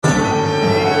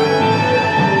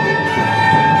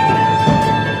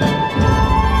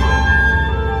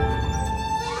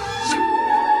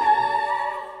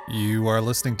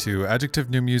listening to Adjective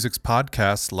New Music's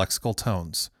podcast, Lexical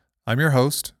Tones. I'm your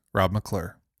host, Rob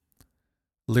McClure.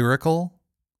 Lyrical,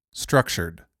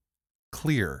 structured,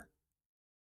 clear.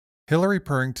 Hilary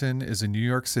Purrington is a New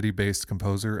York City-based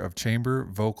composer of chamber,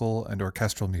 vocal, and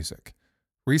orchestral music.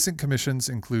 Recent commissions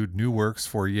include new works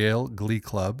for Yale Glee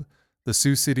Club, the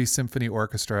Sioux City Symphony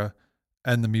Orchestra,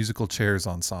 and the Musical Chairs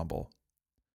Ensemble.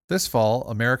 This fall,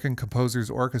 American Composers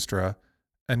Orchestra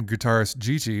and guitarist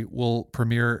Gigi will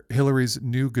premiere Hilary's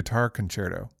new guitar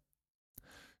concerto.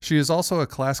 She is also a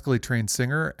classically trained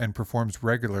singer and performs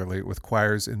regularly with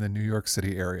choirs in the New York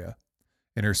City area.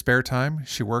 In her spare time,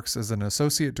 she works as an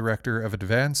associate director of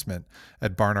advancement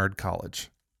at Barnard College.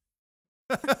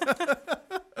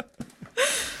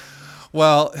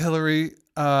 Well, Hilary,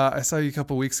 I saw you a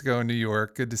couple weeks ago in New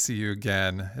York. Good to see you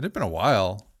again. It had been a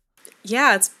while.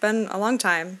 Yeah, it's been a long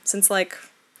time since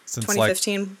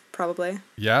 2015, probably.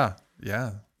 Yeah.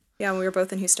 Yeah, when we were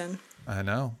both in Houston. I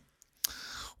know.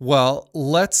 Well,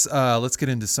 let's get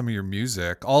into some of your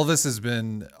music. All this has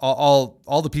been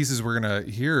all the pieces we're gonna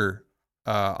hear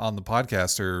on the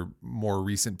podcast are more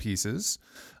recent pieces,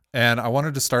 and I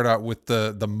wanted to start out with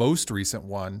the most recent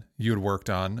one you had worked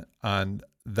on.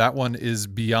 That one is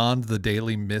Beyond the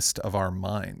Daily Mist of Our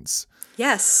Minds.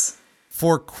 Yes.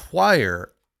 For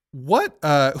choir. What?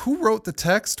 Who wrote the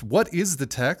text? What is the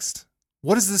text?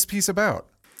 What is this piece about?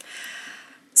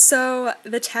 So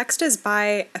the text is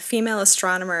by a female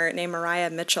astronomer named Maria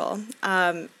Mitchell.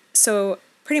 So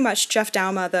pretty much Jeff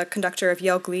Dauma, the conductor of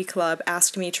Yale Glee Club,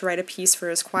 asked me to write a piece for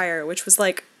his choir, which was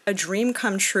like a dream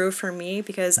come true for me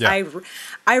because I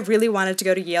really wanted to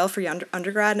go to Yale for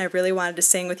undergrad, and I really wanted to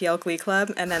sing with Yale Glee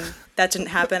Club, and then that didn't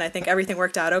happen. I think everything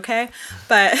worked out okay,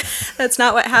 but that's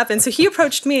not what happened. So he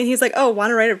approached me and he's like, "Oh,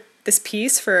 want to write this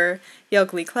piece for Yale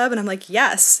Glee Club?" And I'm like,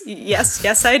 yes,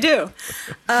 I do.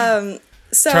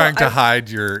 So trying to hide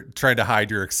your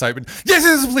excitement.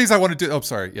 Yes, please, I want to do. Oh,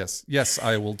 sorry. Yes,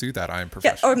 I will do that. I am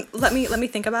professional. Yeah, or let me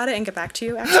think about it and get back to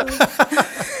you. Actually,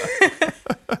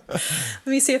 let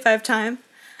me see if I have time.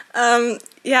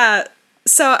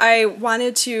 So I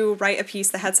wanted to write a piece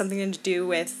that had something to do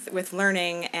with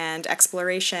learning and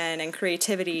exploration and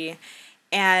creativity,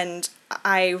 and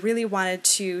I really wanted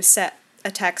to set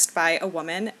a text by a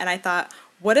woman, and I thought,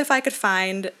 what if I could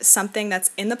find something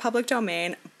that's in the public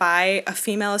domain by a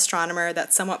female astronomer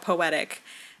that's somewhat poetic?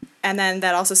 And then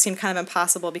that also seemed kind of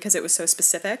impossible because it was so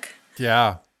specific.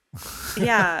 Yeah.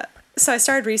 Yeah. So I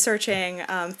started researching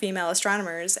female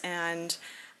astronomers, and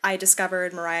I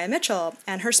discovered Maria Mitchell,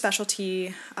 and her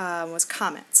specialty was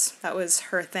comets. That was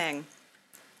her thing.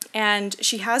 And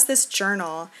she has this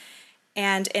journal,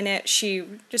 and in it she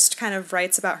just kind of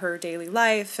writes about her daily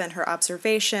life and her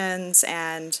observations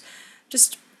and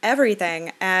just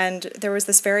everything. And there was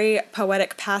this very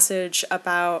poetic passage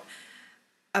about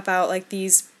like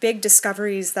these big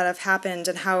discoveries that have happened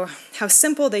and how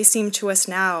simple they seem to us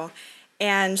now.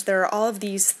 And there are all of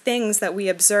these things that we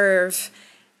observe,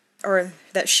 or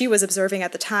that she was observing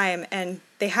at the time, and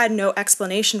they had no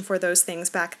explanation for those things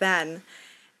back then.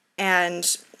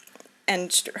 And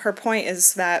her point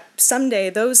is that someday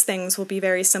those things will be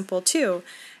very simple too.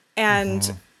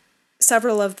 And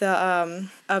several of the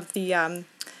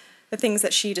things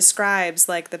that she describes,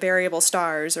 like the variable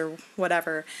stars or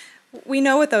whatever, we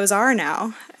know what those are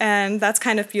now, and that's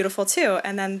kind of beautiful too.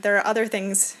 And then there are other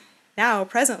things now,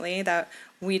 presently, that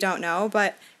we don't know,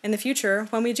 but in the future,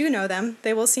 when we do know them,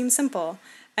 they will seem simple.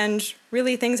 And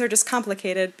really, things are just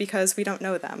complicated because we don't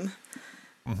know them.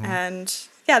 And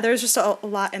yeah, there's just a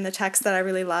lot in the text that I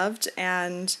really loved,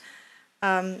 and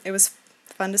it was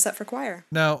fun to set for choir.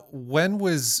 Now, when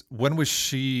was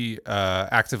she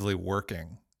actively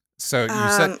working? So you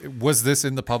said, was this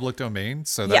in the public domain?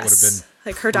 So that would have been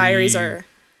like her diaries are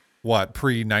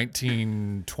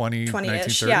pre-1920, 20-ish.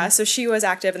 1930? Yeah, so she was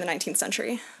active in the 19th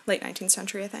century, late 19th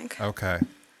century, I think. Okay.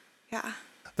 Yeah.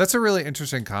 That's a really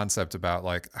interesting concept about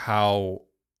like how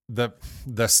the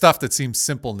stuff that seems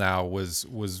simple now was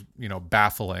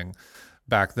baffling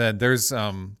back then. There's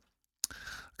a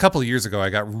couple of years ago I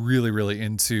got really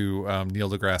into Neil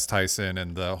deGrasse Tyson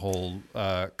and the whole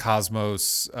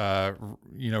Cosmos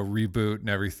reboot and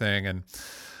everything, and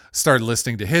started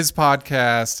listening to his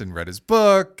podcast and read his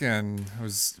book, and I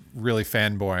was really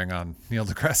fanboying on Neil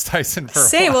deGrasse Tyson for a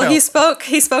while. Well, he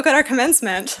spoke at our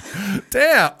commencement.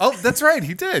 Damn. Oh, that's right.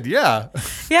 He did. Yeah.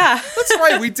 Yeah. That's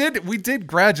right. We did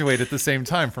graduate at the same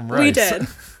time from Rice. We did.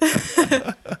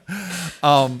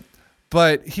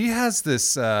 But he has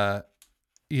this, and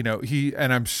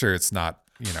I'm sure it's not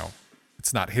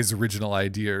his original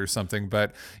idea or something,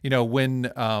 but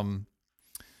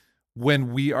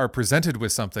when we are presented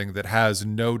with something that has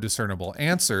no discernible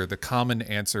answer, the common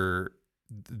answer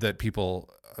that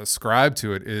people ascribe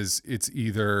to it is it's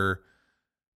either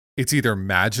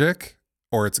magic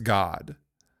or it's God.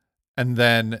 And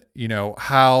then, you know,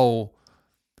 how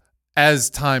as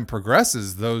time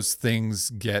progresses, those things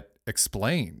get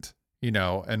explained, you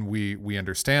know, and we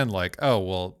understand like, oh,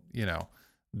 well, you know,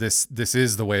 this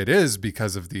is the way it is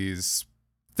because of these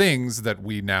things that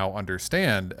we now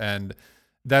understand. And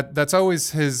that's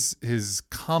always his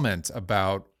comment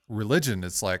about religion.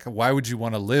 It's like, why would you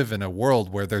want to live in a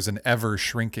world where there's an ever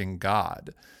shrinking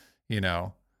God, you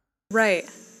know? Right.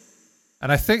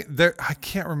 And I think I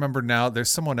can't remember now. There's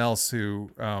someone else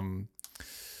who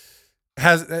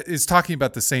is talking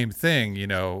about the same thing, you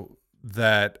know,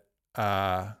 that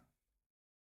the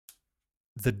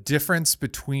difference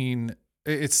between,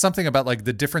 it's something about like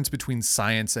the difference between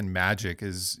science and magic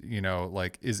is, you know,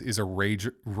 like is a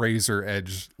razor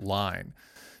edge line,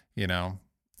 you know,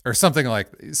 or something like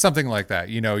that.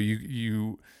 You know,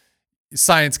 you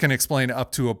science can explain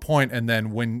up to a point, and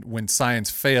then when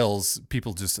science fails,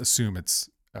 people just assume it's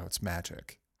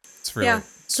magic. It's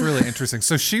really interesting.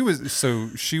 So she was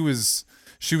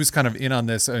kind of in on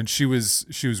this, and she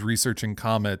was researching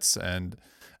comets and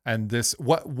this.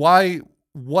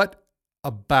 What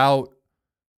about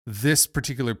this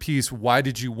particular piece? Why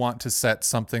did you want to set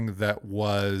something that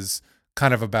was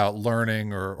kind of about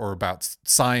learning or about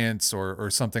science or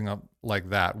something like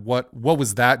that? What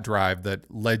was that drive that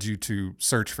led you to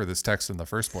search for this text in the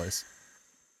first place?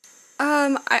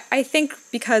 I think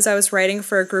because I was writing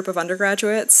for a group of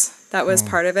undergraduates, that was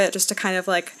part of it, just to kind of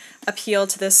like appeal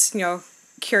to this, you know,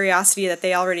 curiosity that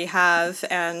they already have,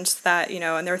 and that, you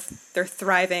know, and they're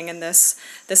thriving in this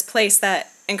place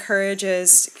that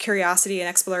encourages curiosity and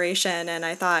exploration, and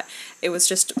I thought it was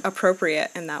just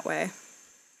appropriate in that way.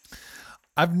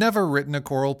 I've never written a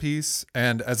choral piece,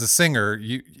 and as a singer,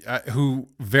 who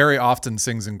very often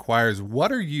sings in choirs,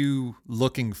 what are you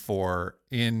looking for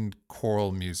in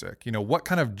choral music? You know, what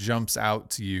kind of jumps out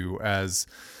to you as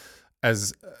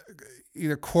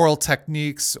either choral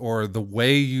techniques or the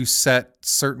way you set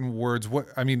certain words? What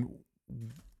are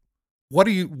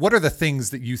the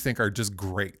things that you think are just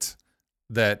great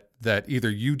that either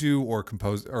you do or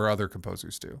other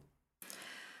composers do?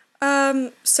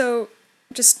 So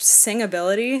just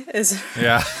singability is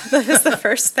that is the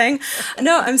first thing.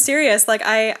 No, I'm serious. Like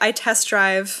I test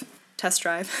drive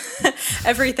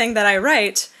everything that I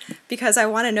write because I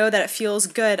want to know that it feels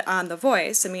good on the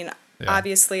voice. I mean,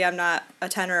 obviously I'm not a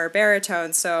tenor or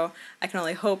baritone, so I can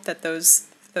only hope that those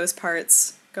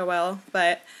parts go well.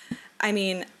 But I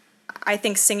mean, I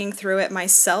think singing through it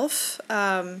myself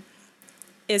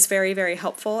is very, very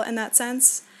helpful in that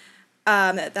sense.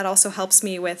 That also helps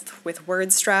me with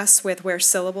word stress, with where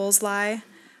syllables lie.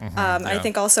 I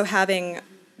think also having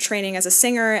training as a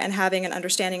singer and having an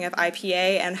understanding of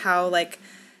IPA and how, like,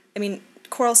 I mean,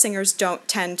 choral singers don't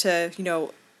tend to, you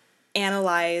know,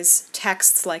 analyze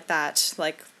texts like that,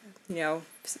 like, you know,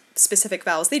 specific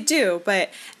vowels. They do,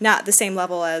 but not the same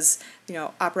level as, you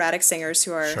know, operatic singers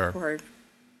who are,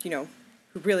 you know,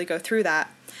 who really go through that.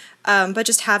 But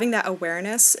just having that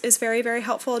awareness is very, very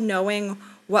helpful. Knowing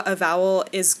what a vowel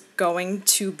is going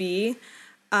to be,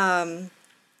 that's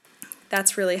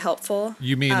really helpful.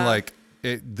 You mean like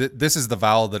this is the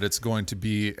vowel that it's going to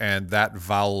be, and that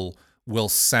vowel will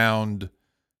sound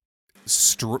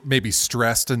maybe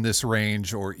stressed in this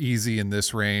range or easy in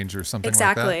this range or something like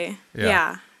that? Exactly.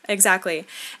 Yeah, exactly.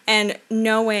 And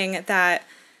knowing that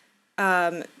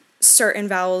certain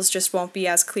vowels just won't be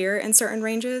as clear in certain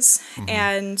ranges.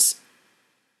 And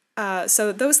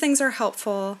so those things are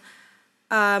helpful.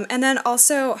 And then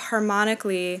also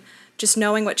harmonically, just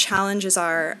knowing what challenges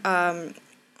are.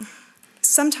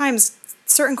 Sometimes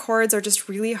certain chords are just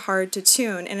really hard to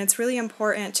tune, and it's really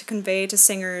important to convey to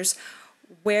singers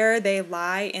where they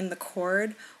lie in the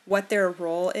chord, what their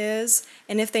role is.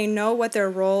 And if they know what their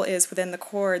role is within the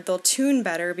chord, they'll tune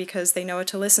better because they know what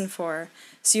to listen for.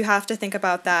 So you have to think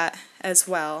about that as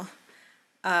well.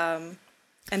 And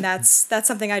that's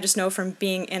something I just know from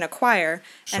being in a choir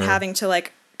and having to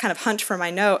like kind of hunt for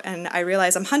my note, and I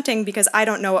realize I'm hunting because I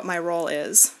don't know what my role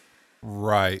is.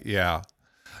 Right, yeah.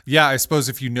 Yeah, I suppose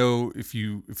if you know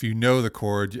the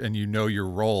chord and you know your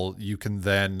role, you can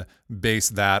then base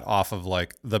that off of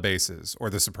like the basses or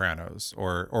the sopranos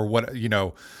or what, you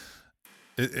know,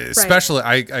 especially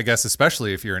right. I guess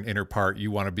especially if you're an inner part, you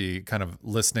want to be kind of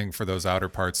listening for those outer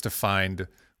parts to find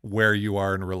where you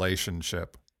are in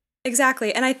relationship.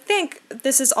 Exactly. And I think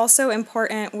this is also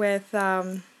important with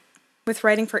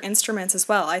writing for instruments as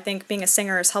well. I think being a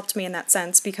singer has helped me in that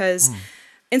sense because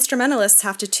instrumentalists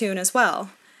have to tune as well.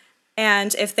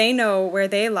 And if they know where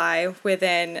they lie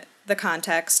within the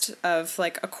context of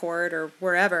like a chord or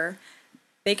wherever,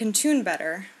 they can tune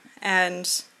better. And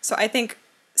so I think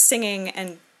singing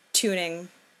and tuning,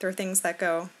 they're things that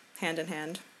go hand in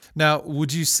hand. Now,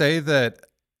 would you say that,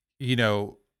 you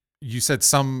know, you said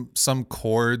some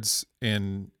chords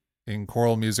in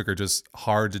choral music are just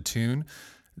hard to tune.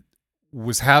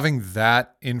 Was having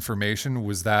that information,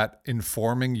 was that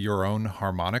informing your own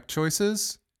harmonic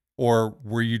choices? Or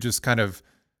were you just kind of,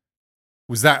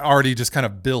 was that already just kind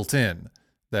of built in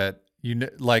that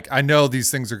like, I know these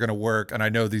things are going to work and I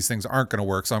know these things aren't going to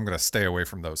work, so I'm going to stay away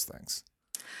from those things?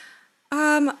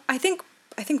 I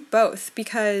think both,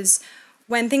 because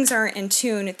when things aren't in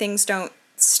tune, things don't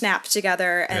snap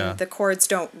together and the chords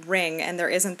don't ring, and there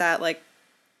isn't that like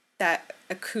that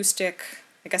acoustic,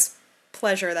 I guess,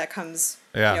 pleasure that comes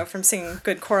from singing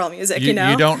good choral music. You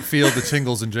don't feel the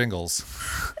tingles and jingles.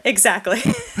 Exactly.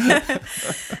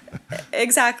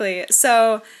 Exactly.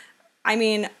 So, I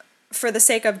mean, for the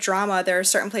sake of drama, there are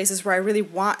certain places where I really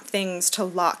want things to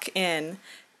lock in,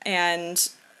 and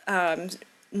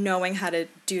knowing how to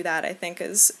do that, I think,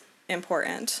 is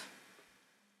important.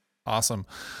 Awesome.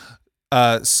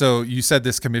 So you said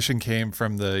this commission came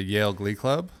from the Yale Glee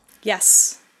Club?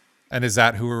 Yes. And is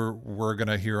that who we're going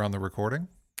to hear on the recording?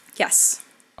 Yes.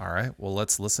 All right. Well,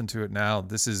 let's listen to it now.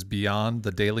 This is Beyond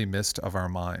the Daily Mist of Our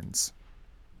Minds.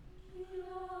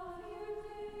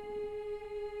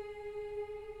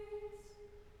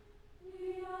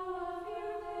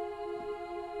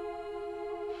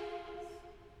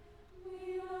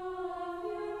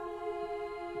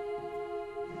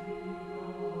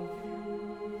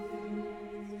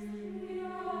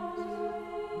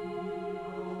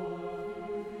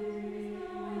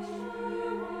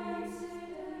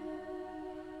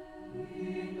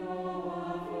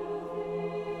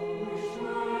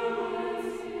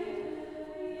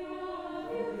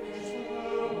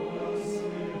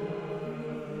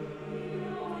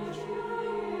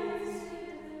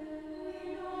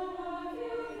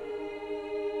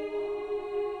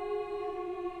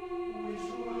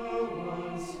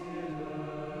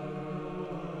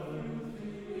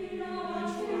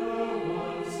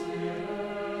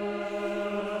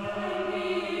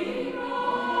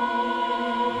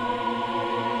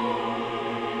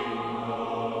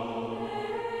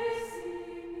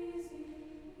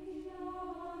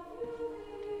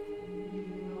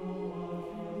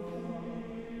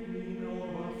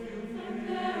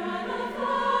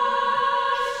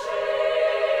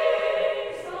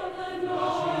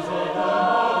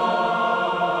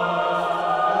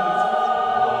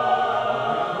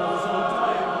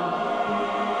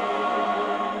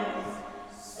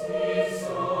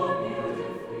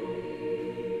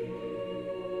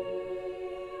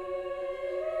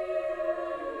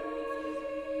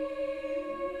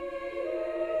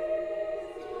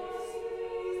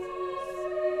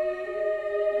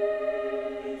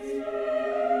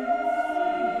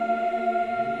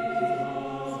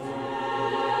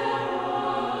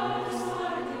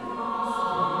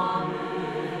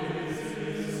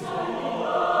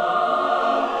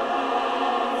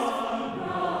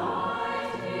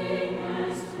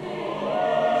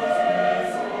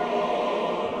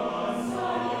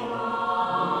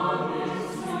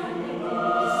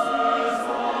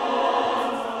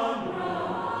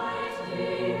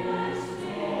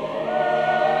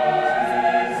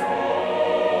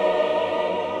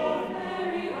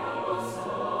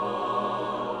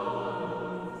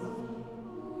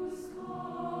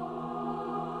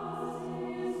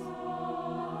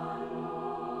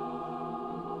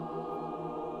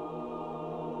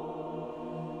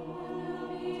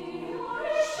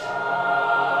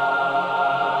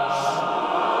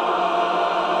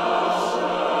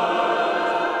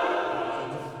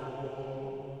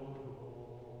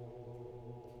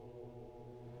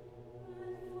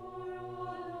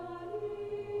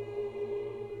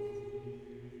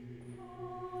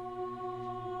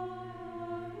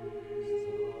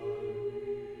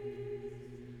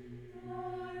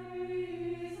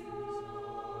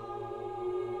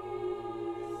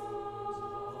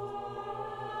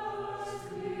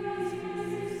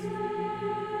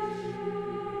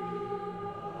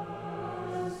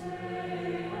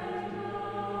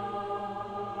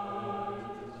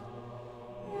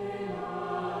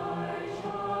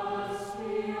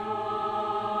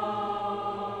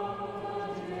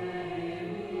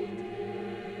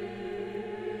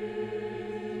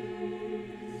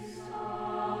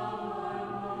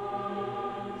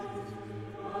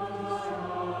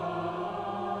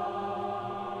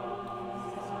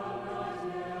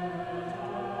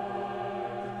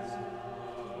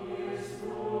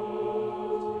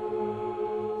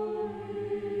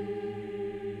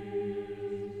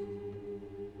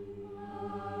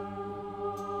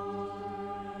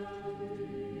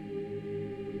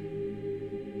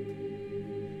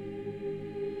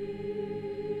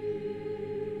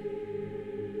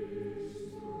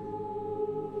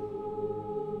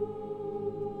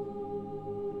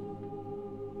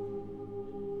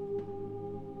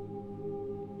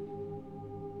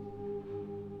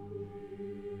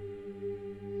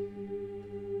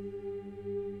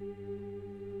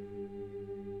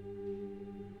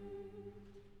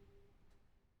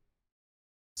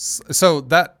 So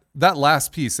that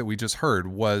last piece that we just heard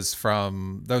that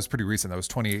was pretty recent. That was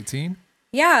 2018.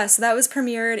 Yeah, so that was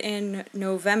premiered in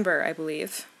November, I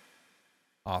believe.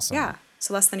 Awesome. Yeah,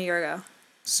 so less than a year ago.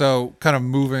 So, kind of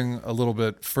moving a little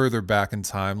bit further back in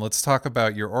time, let's talk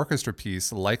about your orchestra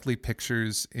piece, Likely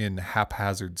Pictures in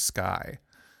Haphazard Sky.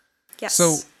 Yes.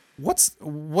 So,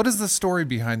 what is the story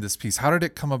behind this piece? How did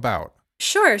it come about?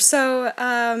 Sure. So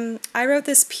I wrote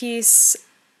this piece,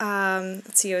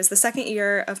 let's see, it was the second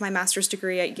year of my master's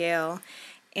degree at Yale,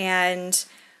 and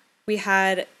we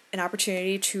had an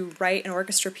opportunity to write an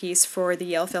orchestra piece for the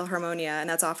Yale Philharmonia, and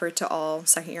that's offered to all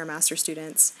second-year master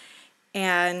students.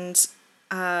 And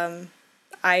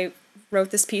I wrote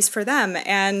this piece for them.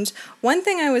 And one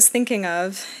thing I was thinking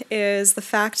of is the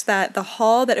fact that the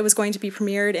hall that it was going to be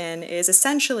premiered in is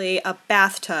essentially a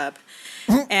bathtub.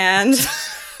 And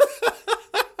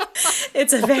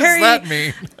it's a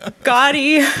very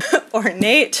gaudy,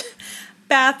 ornate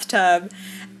bathtub.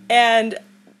 And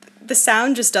the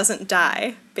sound just doesn't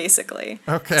die, basically.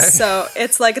 Okay. So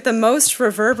it's like the most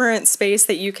reverberant space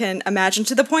that you can imagine,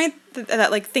 to the point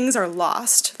that like things are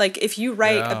lost. Like if you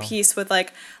write a piece with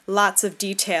like lots of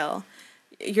detail,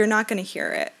 you're not going to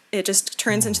hear it. It just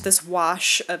turns into this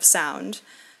wash of sound.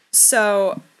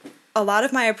 So a lot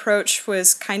of my approach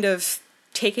was kind of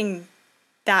taking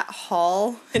that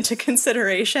hall into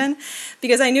consideration,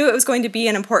 because I knew it was going to be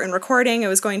an important recording. It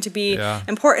was going to be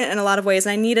important in a lot of ways,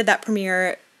 and I needed that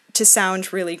premiere to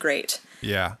sound really great.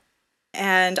 Yeah.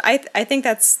 And I think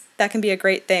that can be a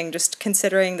great thing, just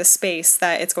considering the space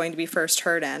that it's going to be first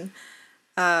heard in,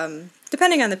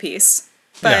 depending on the piece.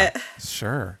 But yeah,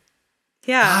 sure.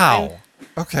 Yeah. Wow.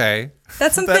 Okay.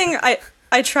 That's something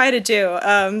I try to do.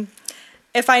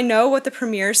 If I know what the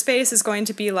premiere space is going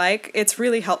to be like, it's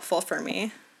really helpful for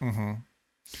me. Mm-hmm.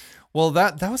 Well,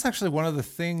 that was actually one of the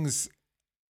things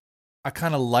I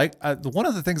kind of like. One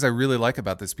of the things I really like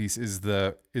about this piece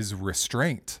is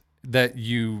restraint that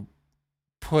you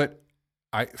put.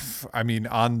 I mean,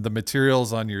 on the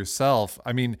materials, on yourself.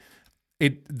 I mean,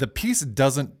 the piece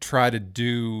doesn't try to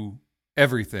do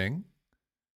everything,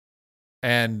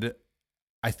 and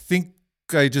I think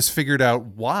I just figured out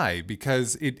why,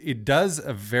 because it does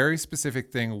a very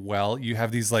specific thing well. You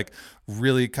have these like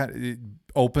really it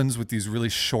opens with these really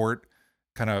short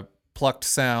kind of plucked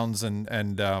sounds and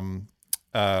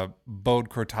bowed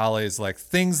crotales, like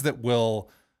things that will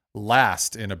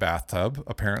last in a bathtub,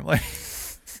 apparently.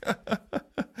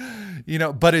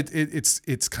 But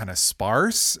it's kind of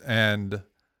sparse, and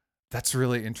that's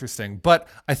really interesting. But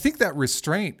I think that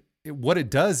restraint, what it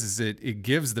does is it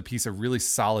gives the piece a really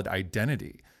solid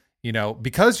identity,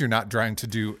 because you're not trying to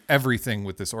do everything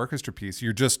with this orchestra piece.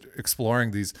 You're just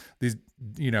exploring these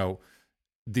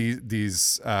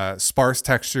sparse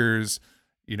textures,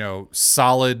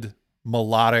 solid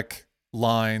melodic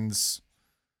lines,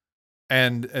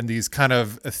 and these kind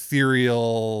of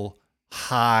ethereal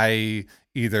high,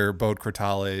 either bowed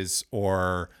crotales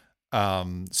or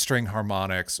string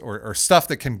harmonics or stuff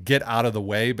that can get out of the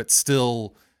way, but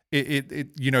still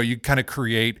you kind of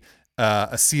create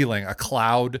a ceiling, a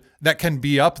cloud that can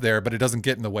be up there, but it doesn't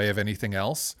get in the way of anything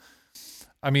else.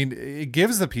 I mean, it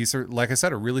gives the piece, like I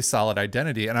said, a really solid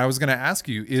identity. And I was going to ask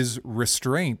you, is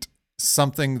restraint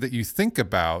something that you think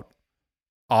about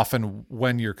often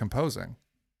when you're composing?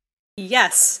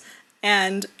 Yes,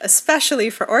 and especially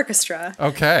for orchestra.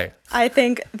 Okay. I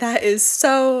think that is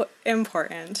so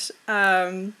important,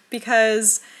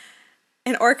 because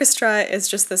an orchestra is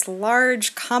just this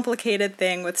large, complicated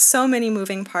thing with so many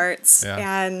moving parts,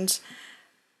 and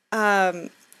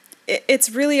it's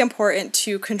really important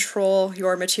to control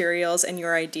your materials and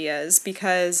your ideas,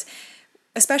 because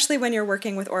especially when you're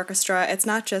working with orchestra, it's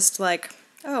not just like,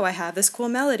 oh, I have this cool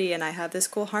melody and I have this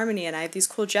cool harmony and I have these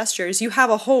cool gestures. You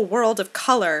have a whole world of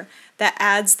color that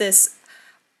adds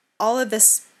all of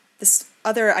this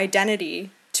other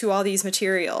identity to all these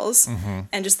materials,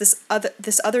 and just this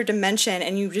other dimension,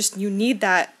 and you need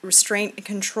that restraint and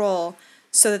control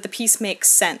so that the piece makes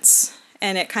sense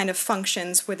and it kind of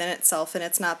functions within itself, and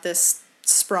it's not this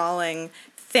sprawling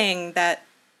thing that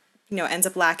ends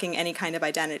up lacking any kind of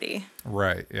identity.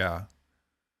 Right. Yeah.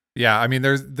 Yeah. I mean,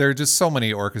 there are just so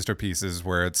many orchestra pieces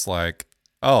where it's like,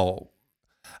 oh,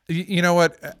 you know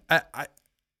what?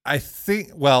 I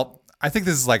think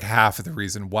this is like half of the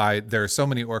reason why there are so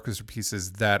many orchestra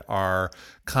pieces that are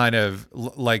kind of,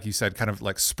 like you said, kind of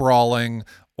like sprawling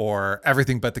or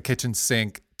everything but the kitchen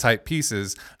sink type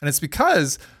pieces. And it's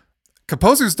because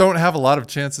composers don't have a lot of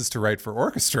chances to write for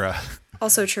orchestra.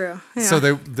 Also true. Yeah.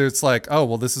 So it's like, oh,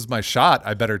 well, this is my shot.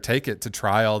 I better take it to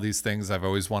try all these things I've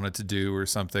always wanted to do or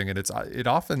something. And it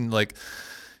often, like,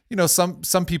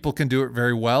 some people can do it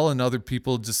very well and other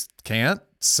people just can't.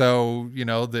 So,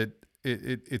 that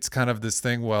it's kind of this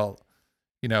thing, well,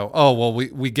 oh, well,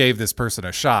 we gave this person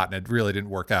a shot and it really didn't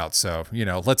work out. So,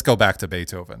 let's go back to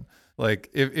Beethoven. Like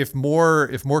if more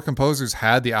composers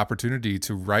had the opportunity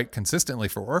to write consistently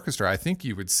for orchestra, I think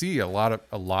you would see a lot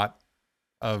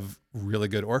of really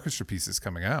good orchestra pieces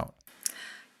coming out.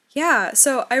 Yeah,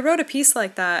 so I wrote a piece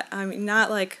like that. I mean, not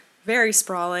like very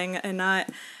sprawling and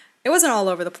it wasn't all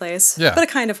over the place, yeah, but it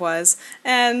kind of was.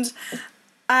 And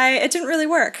it didn't really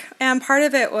work. And part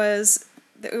of it was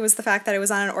the fact that it was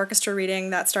on an orchestra reading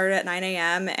that started at 9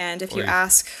 a.m. And if you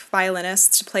ask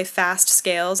violinists to play fast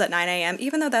scales at 9 a.m.,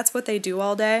 even though that's what they do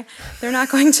all day, they're not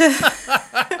going to,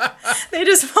 they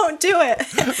just won't do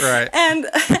it. Right. And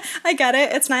I get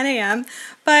it, it's 9 a.m.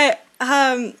 But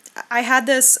I had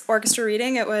this orchestra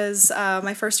reading. It was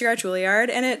my first year at Juilliard,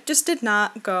 and it just did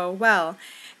not go well.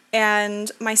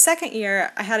 And my second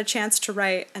year, I had a chance to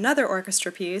write another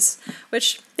orchestra piece,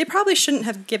 which they probably shouldn't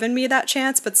have given me that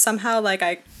chance, but somehow like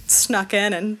I snuck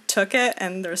in and took it,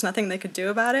 and there was nothing they could do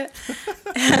about it.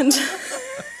 And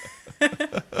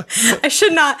I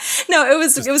should not. No, it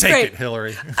was take great. It,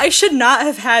 Hillary. I should not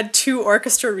have had 2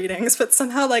 orchestra readings, but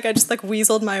somehow like I just like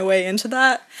weaseled my way into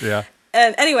that. Yeah.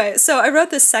 And anyway, so I wrote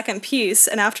this second piece,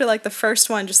 and after like the first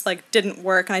one just like didn't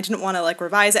work, and I didn't want to like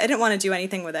revise it. I didn't want to do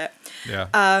anything with it. Yeah.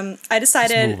 I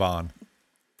decided just move on.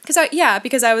 Because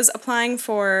I was applying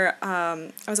for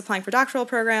doctoral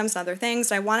programs and other things,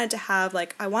 and I wanted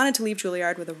to leave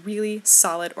Juilliard with a really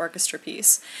solid orchestra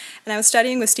piece. And I was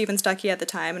studying with Stephen Stuckey at the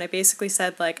time, and I basically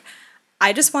said like,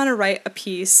 I just want to write a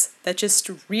piece that just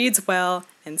reads well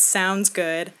and sounds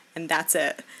good, and that's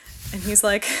it. And he's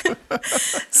like,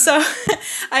 so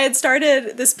I had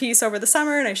started this piece over the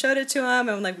summer and I showed it to him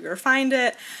and like we refined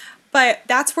it. But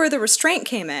that's where the restraint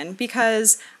came in,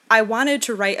 because I wanted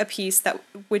to write a piece that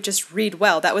would just read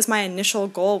well. That was my initial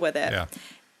goal with it. Yeah.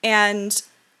 And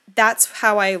that's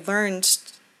how I learned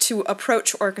to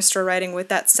approach orchestra writing with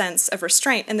that sense of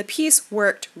restraint. And the piece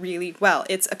worked really well.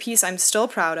 It's a piece I'm still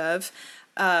proud of.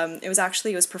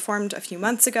 It was performed a few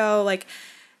months ago. Like,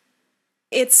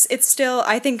 it's still,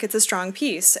 I think it's a strong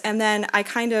piece. And then I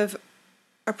kind of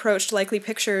approached Likely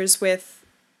Pictures with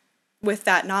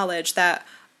that knowledge that,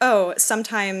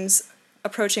 sometimes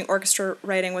approaching orchestra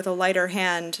writing with a lighter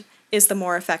hand is the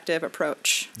more effective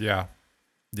approach. Yeah.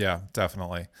 Yeah,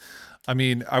 definitely. I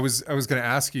mean, I was going to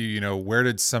ask you, where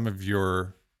did some of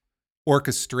your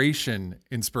orchestration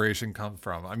inspiration come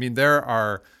from? I mean, there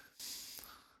are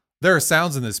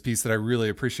sounds in this piece that I really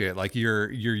appreciate, like your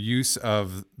use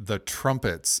of the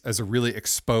trumpets as a really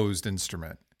exposed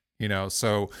instrument,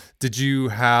 So did you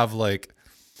have like,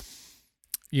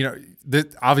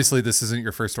 obviously this isn't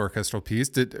your first orchestral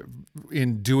piece.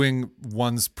 In doing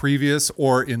one's previous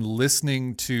or in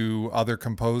listening to other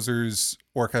composers'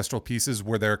 orchestral pieces,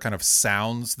 were there kind of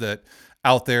sounds that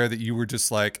out there that you were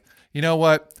just like, you know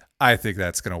what? I think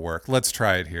that's going to work. Let's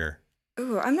try it here.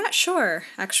 Ooh, I'm not sure,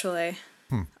 actually.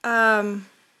 I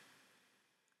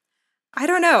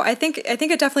don't know. I think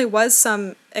it definitely was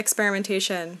some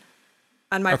experimentation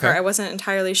on my part. I wasn't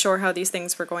entirely sure how these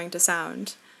things were going to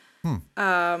sound.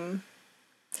 And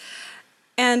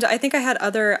I think I had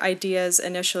other ideas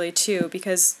initially too,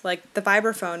 because like the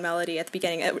vibraphone melody at the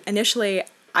beginning, initially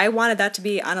I wanted that to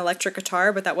be on electric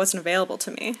guitar, but that wasn't available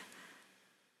to me.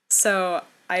 So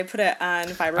I put it on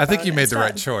vibraphone. I think you made instead. the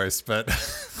right choice, but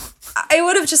it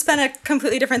would have just been a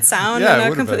completely different sound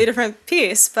and a completely different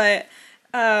piece. But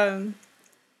it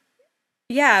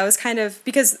was kind of,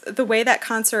 because the way that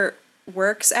concert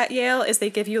works at Yale is they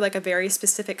give you like a very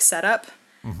specific setup.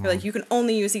 Mm-hmm. You're like, you can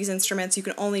only use these instruments, you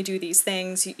can only do these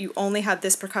things, you only have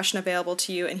this percussion available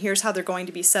to you, and here's how they're going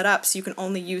to be set up, so you can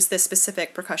only use this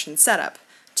specific percussion setup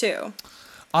too.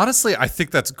 Honestly, I think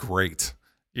that's great.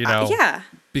 Yeah.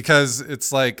 Because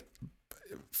it's like,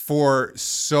 for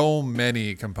so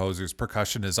many composers,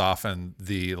 percussion is often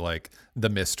the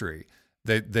mystery.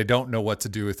 They don't know what to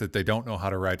do with it. They don't know how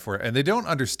to write for it. And they don't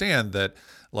understand that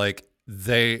like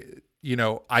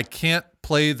I can't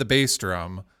play the bass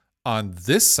drum on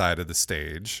this side of the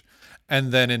stage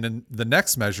and then in the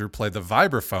next measure play the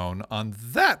vibraphone on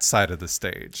that side of the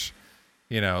stage.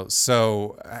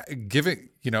 So giving,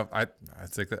 I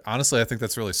think that honestly, I think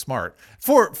that's really smart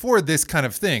for this kind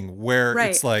of thing where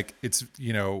it's like, it's,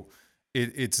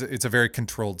 it's a very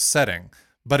controlled setting,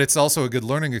 but it's also a good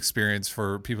learning experience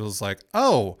for people who's like,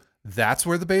 oh, that's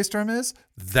where the bass drum is.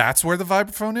 That's where the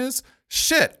vibraphone is.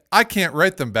 Shit, I can't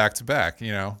write them back to back,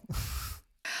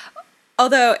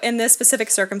 Although in this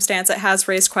specific circumstance, it has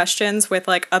raised questions with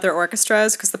like other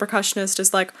orchestras, because the percussionist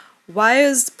is like, why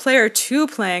is player 2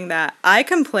 playing that? I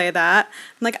can play that.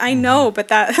 I'm like, I know, but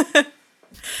that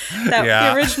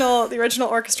Yeah. the original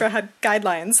orchestra had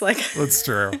guidelines, like. That's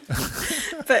true.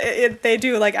 But they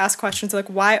do like ask questions like,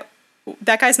 why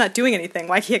that guy's not doing anything?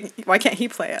 Why can't he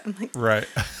play it? I'm like, Right.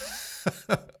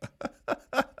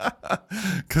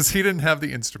 Because he didn't have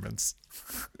the instruments.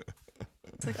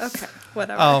 it's like, okay,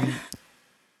 whatever.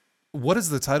 What does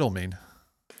the title mean?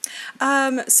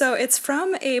 So it's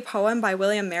from a poem by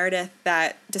William Meredith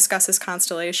that discusses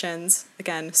constellations,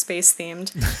 again, space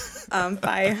themed,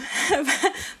 by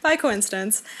by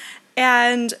coincidence,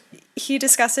 and he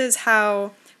discusses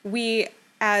how we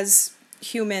as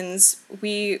humans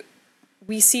we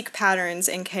seek patterns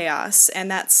in chaos,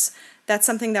 and that's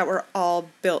something that we're all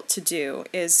built to do,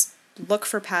 is look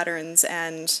for patterns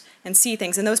and see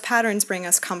things, and those patterns bring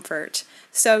us comfort.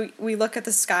 So we look at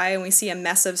the sky and we see a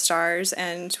mess of stars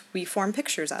and we form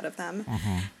pictures out of them.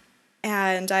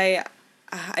 And I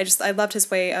loved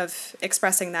his way of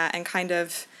expressing that and kind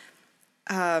of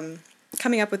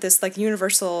coming up with this like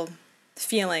universal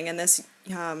feeling and this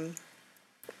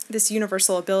this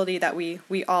universal ability that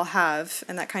we all have,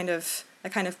 and that kind of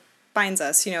binds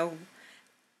us. You know,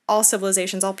 all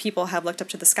civilizations, all people have looked up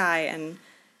to the sky and,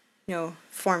 you know,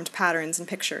 formed patterns and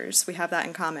pictures. We have that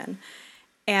in common.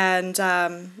 And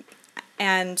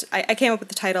I came up with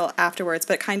the title afterwards,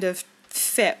 but it kind of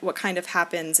fit what kind of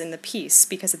happens in the piece,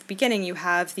 because at the beginning you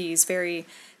have these very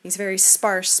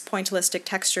sparse pointillistic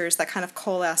textures that kind of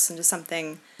coalesce into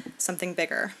something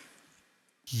bigger.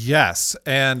 Yes,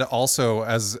 and also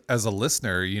as a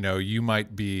listener, you know, you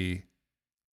might be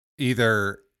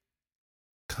either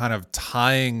kind of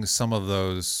tying some of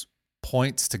those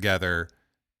points together,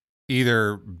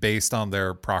 either based on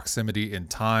their proximity in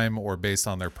time or based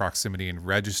on their proximity in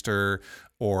register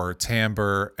or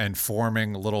timbre, and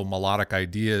forming little melodic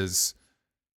ideas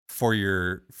for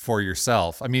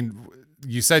yourself. I mean,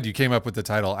 you said you came up with the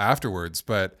title afterwards,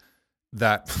 but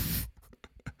that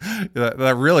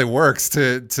that really works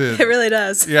to It really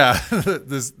does. yeah,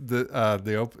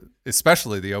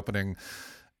 especially the opening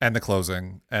and the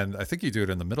closing, and I think you do it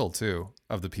in the middle too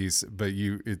of the piece, but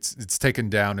it's taken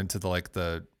down into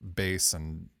the bass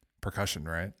and percussion,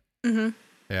 right? Mm-hmm.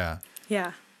 Yeah.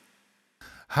 Yeah.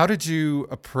 How did you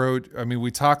approach? I mean,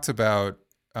 we kind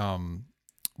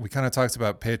of talked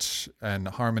about pitch and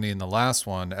harmony in the last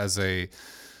one as a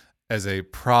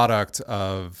product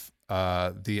of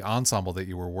the ensemble that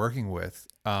you were working with.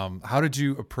 How did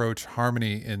you approach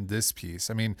harmony in this piece?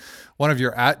 I mean,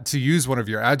 to use one of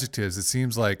your adjectives, it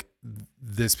seems like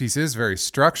this piece is very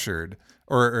structured,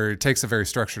 or it takes a very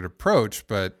structured approach,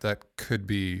 but that could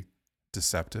be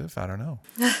deceptive. I don't know.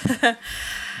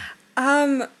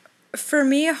 For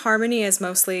me, harmony is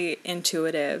mostly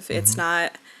intuitive. Mm-hmm. It's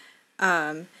not,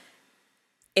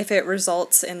 if it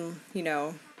results in, you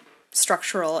know,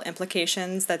 structural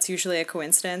implications, that's usually a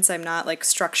coincidence. I'm not like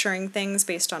structuring things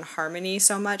based on harmony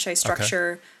so much. I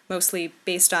structure mostly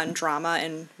based on drama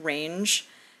and range.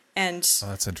 And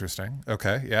that's interesting.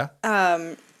 Okay, yeah.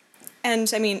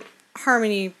 And I mean,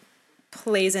 harmony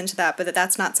plays into that, but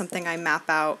that's not something I map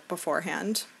out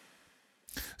beforehand.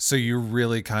 So you're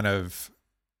really kind of,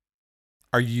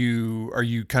 are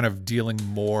you kind of dealing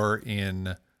more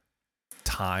in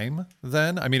time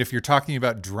then? I mean, if you're talking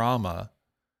about drama,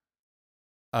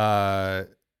 I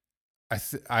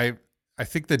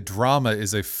think the drama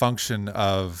is a function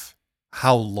of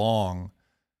how long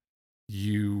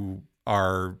you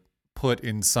are put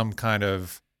in some kind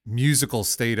of musical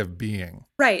state of being.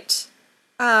 Right.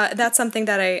 That's something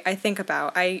that I think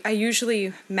about. I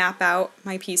usually map out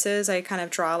my pieces. I kind of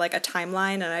draw like a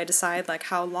timeline, and I decide like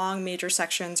how long major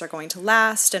sections are going to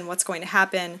last and what's going to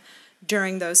happen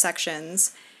during those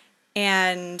sections.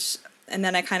 And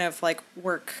then I kind of like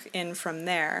work in from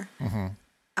there.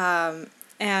 Mm-hmm.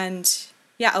 And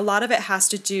yeah, a lot of it has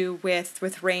to do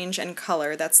with range and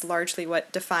color. That's largely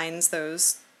what defines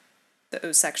those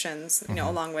sections, you know,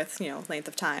 along with, you know, length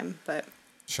of time. But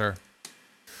sure.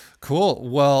 Cool.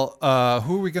 Well,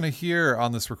 who are we going to hear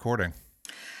on this recording?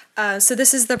 So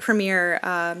this is the premiere,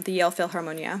 the Yale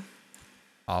Philharmonia.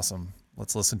 Awesome.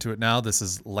 Let's listen to it now. This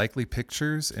is Likely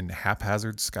Pictures in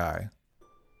Haphazard Sky.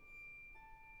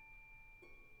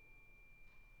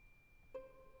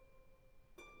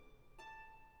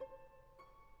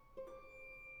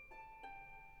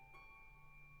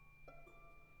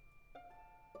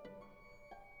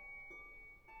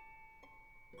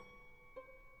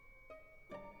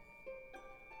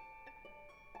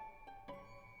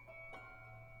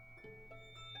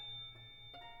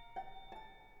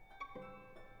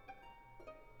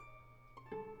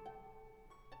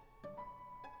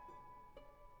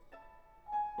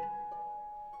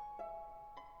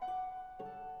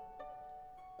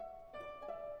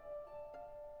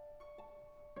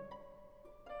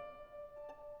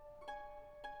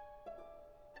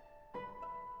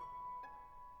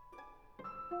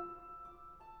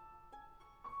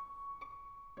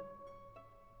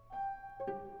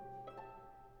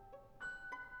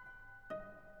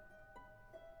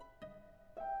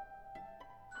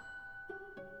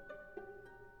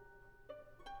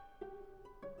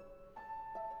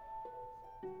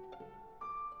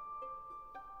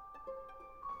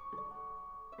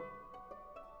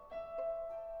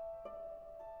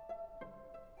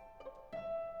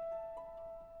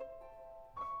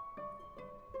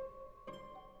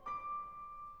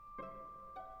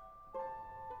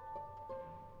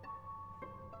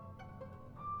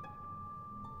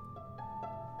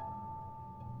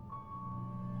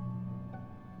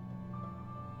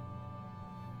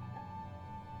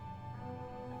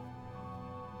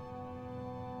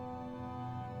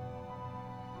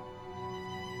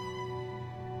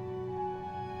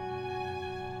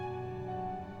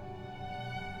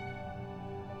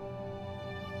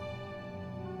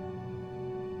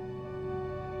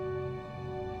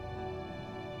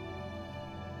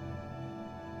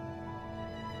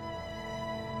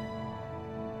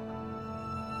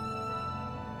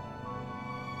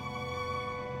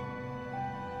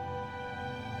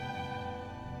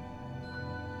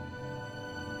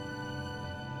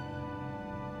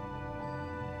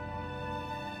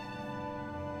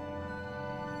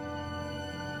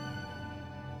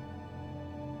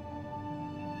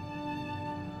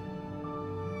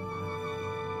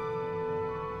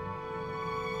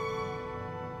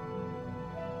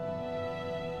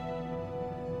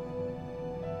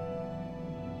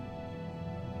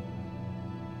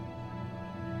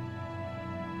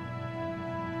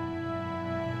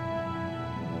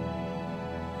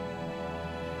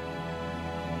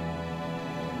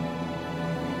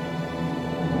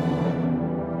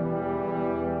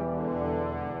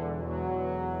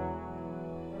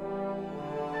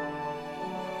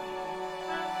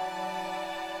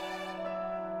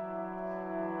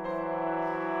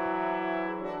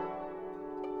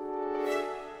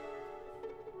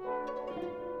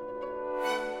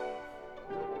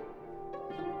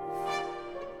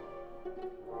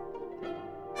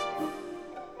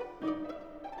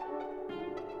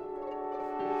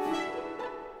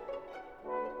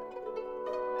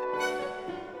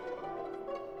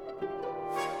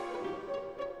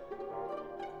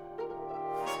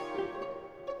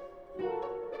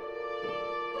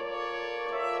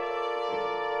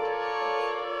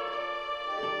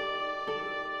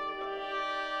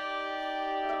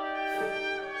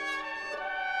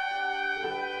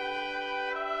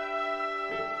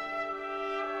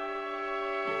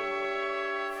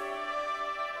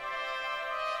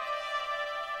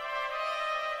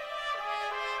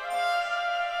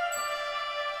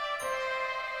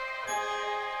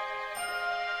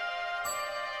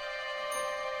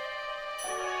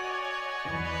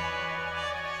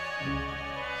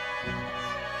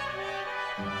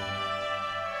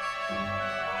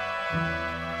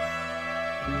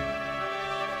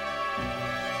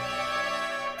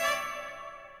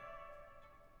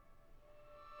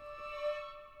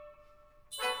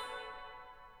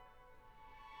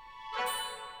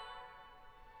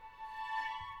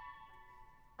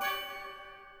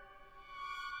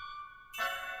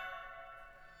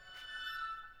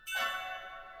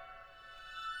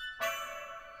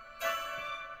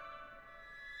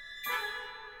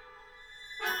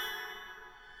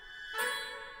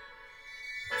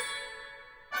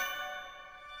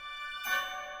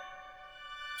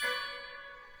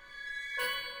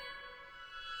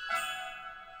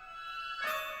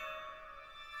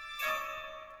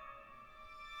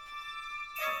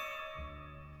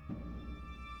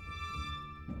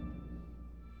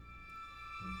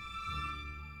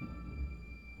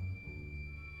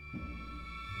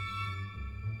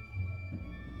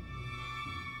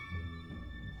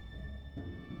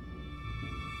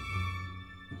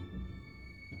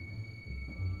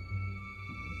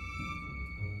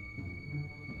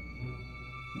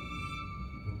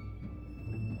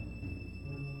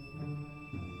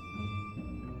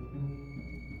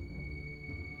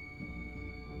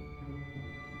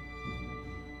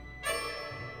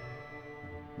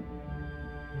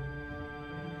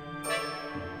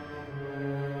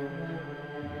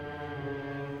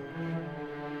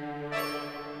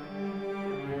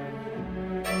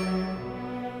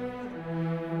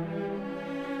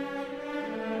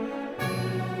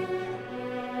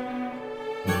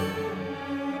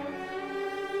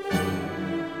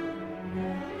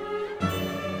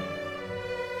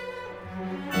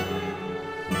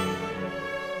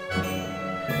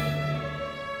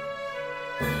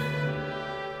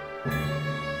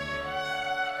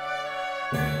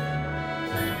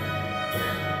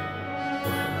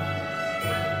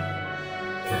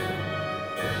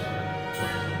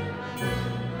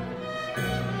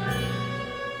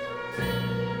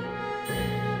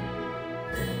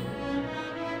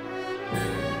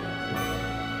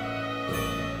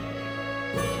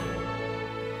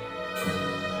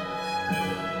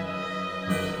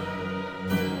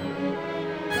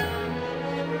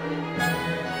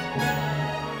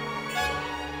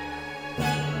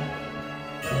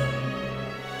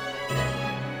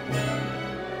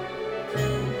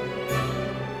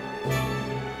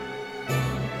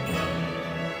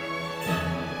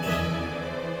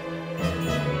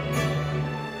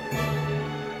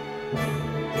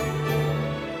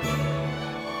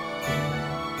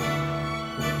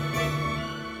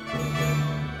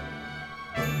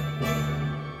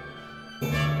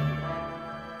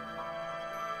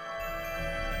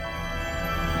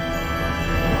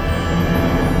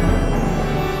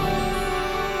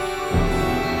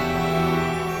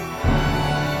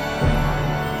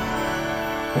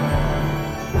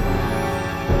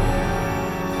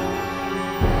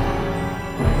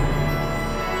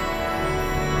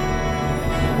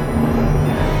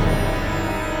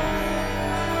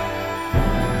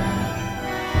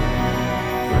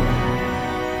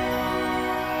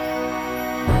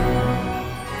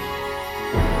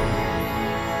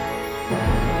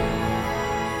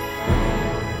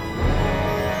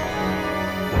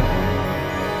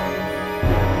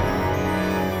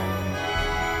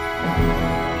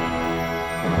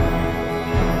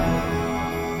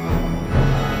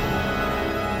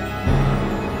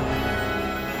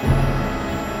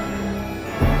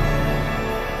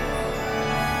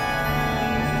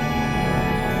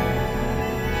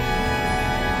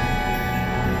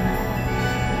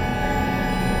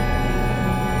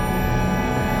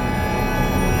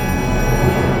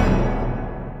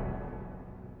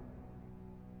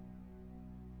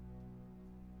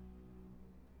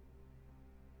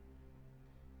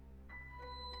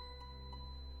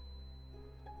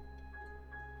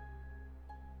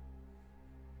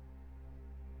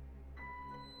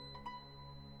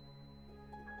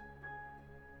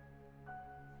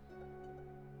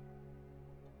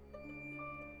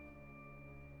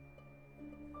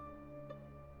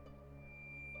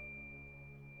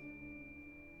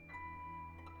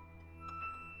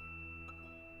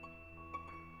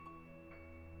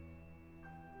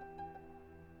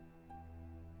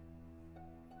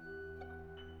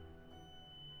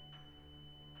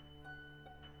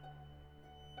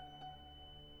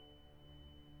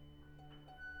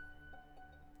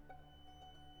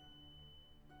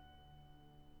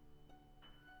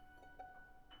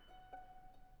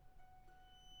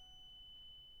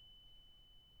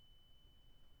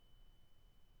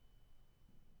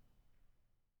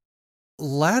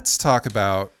 let's talk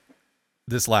about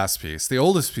this last piece, the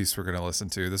oldest piece we're going to listen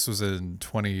to. This was in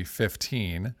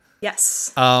 2015.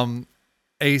 Yes.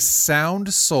 A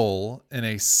sound soul in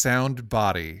a sound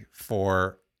body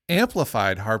for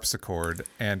amplified harpsichord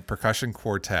and percussion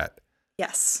quartet.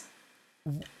 Yes.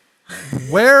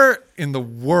 Where in the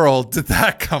world did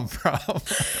that come from?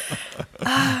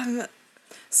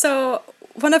 So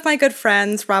one of my good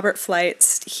friends, Robert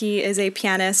Fleitz, he is a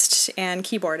pianist and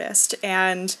keyboardist.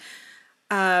 And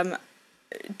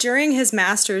during his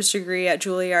master's degree at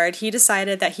Juilliard, he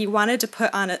decided that he wanted to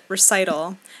put on a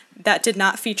recital that did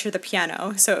not feature the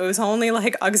piano. So it was only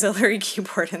like auxiliary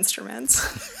keyboard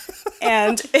instruments.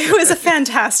 And it was a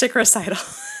fantastic recital.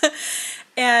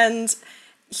 And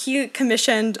he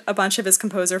commissioned a bunch of his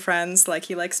composer friends, like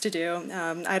he likes to do.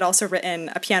 I'd also written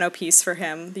a piano piece for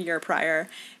him the year prior.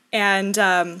 And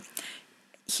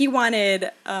he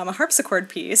wanted a harpsichord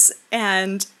piece.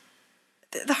 And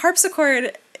the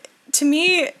harpsichord, to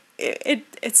me,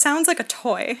 it sounds like a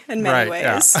toy in many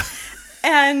ways. Yeah.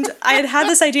 And I had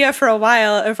this idea for a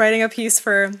while of writing a piece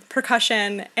for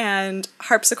percussion and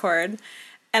harpsichord.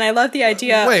 And I love the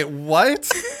idea. Wait,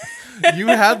 what? You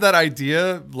had that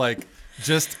idea like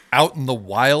just out in the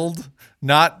wild,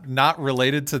 not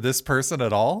related to this person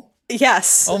at all?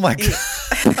 Yes. Oh my god.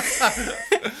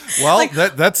 Well, like,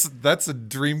 that's a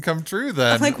dream come true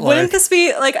then. Like, wouldn't this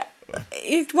be like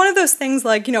one of those things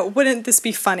like, you know, wouldn't this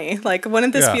be funny? Like,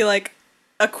 wouldn't this be like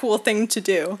a cool thing to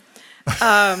do?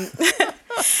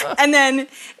 And then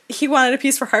he wanted a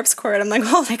piece for harpsichord. I'm like,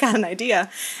 well, I got an idea.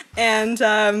 And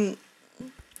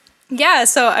yeah,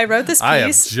 so I wrote this piece. I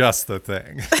am just the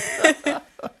thing.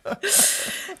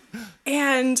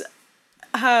 And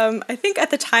I think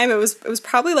at the time it was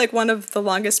probably like one of the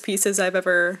longest pieces I've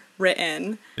ever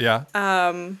written. Yeah.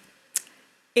 And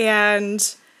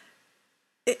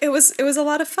it was a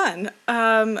lot of fun.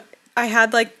 I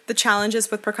had like the challenges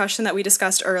with percussion that we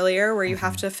discussed earlier, where you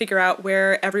have to figure out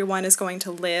where everyone is going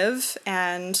to live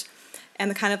and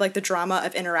the kind of like the drama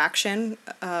of interaction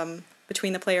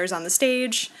between the players on the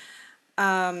stage.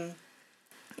 And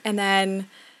then,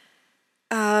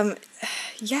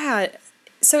 yeah,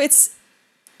 so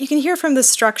you can hear from the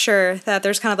structure that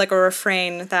there's kind of like a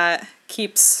refrain that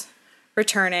keeps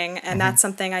returning, and that's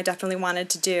something I definitely wanted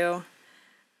to do.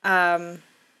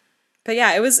 But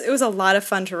yeah, it was a lot of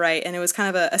fun to write, and it was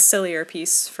kind of a sillier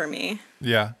piece for me.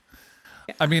 Yeah.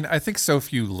 I mean, I think so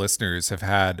few listeners have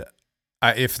had,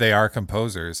 if they are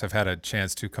composers, have had a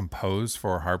chance to compose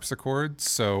for harpsichord.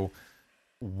 So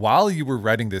while you were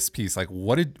writing this piece, like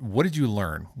what did you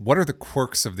learn? What are the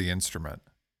quirks of the instrument,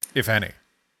 if any?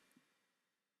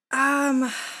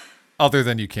 Other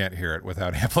than you can't hear it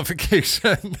without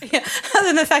amplification. Yeah, other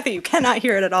than the fact that you cannot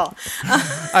hear it at all.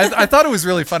 I thought it was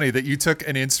really funny that you took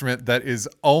an instrument that is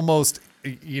almost,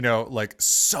 you know, like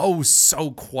so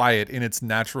quiet in its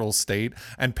natural state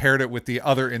and paired it with the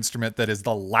other instrument that is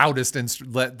the loudest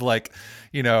instrument. Like,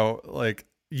 you know, like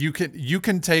you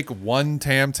can take one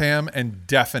tam-tam and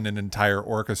deafen an entire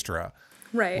orchestra.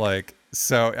 Right. Like,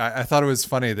 so I thought it was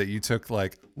funny that you took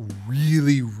like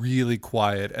really, really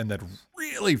quiet and then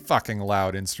really fucking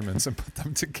loud instruments and put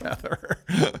them together.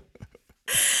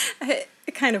 It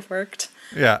kind of worked.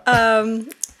 Yeah.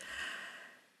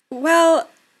 Well,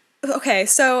 okay,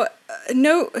 so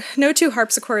no two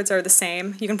harpsichords are the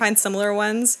same. You can find similar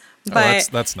ones, but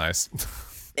that's nice.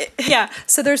 Yeah,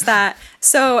 so there's that.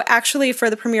 So actually, for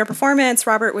the premiere performance,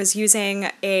 Robert was using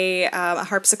a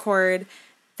harpsichord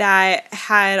that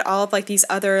had all of like these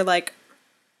other like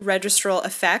registral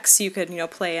effects. You could, you know,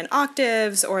 play in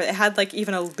octaves, or it had like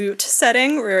even a lute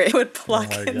setting where it would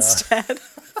pluck instead.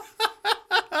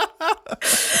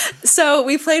 So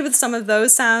we played with some of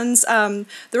those sounds. The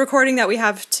recording that we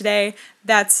have today,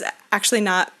 that's actually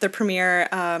not the premiere.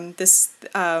 The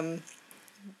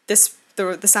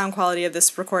sound quality of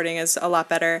this recording is a lot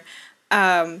better.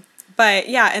 But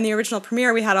yeah, in the original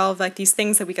premiere, we had all of like these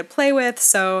things that we could play with.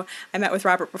 So I met with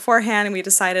Robert beforehand, and we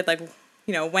decided like,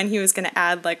 you know, when he was going to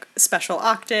add like special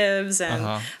octaves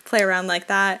and play around like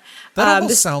that. That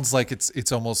almost sounds like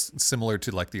it's almost similar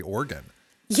to like the organ.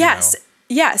 Yes. You know?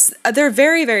 Yes. They're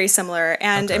very, very similar.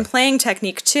 And in playing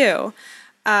technique too,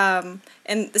 in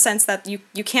the sense that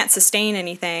you can't sustain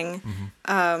anything.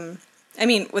 I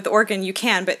mean, with the organ you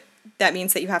can, but that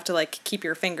means that you have to like keep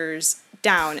your fingers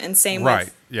down, and same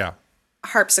with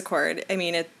harpsichord. I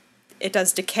mean, it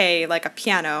does decay like a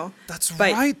piano. That's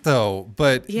right though.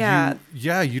 But yeah,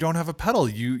 you don't have a pedal.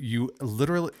 You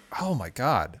literally, oh my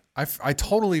God. I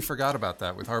totally forgot about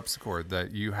that with harpsichord,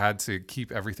 that you had to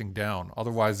keep everything down.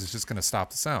 Otherwise it's just going to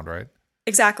stop the sound, right?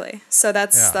 Exactly. So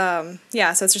that's, so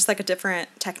it's just like a different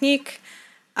technique.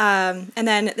 And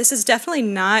then this is definitely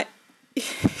not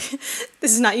this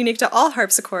is not unique to all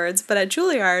harpsichords, but at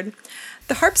Juilliard,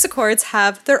 the harpsichords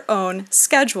have their own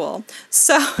schedule.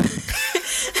 So,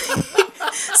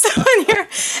 so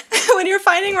when you're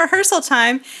finding rehearsal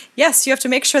time, yes, you have to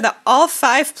make sure that all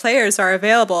 5 players are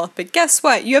available. But guess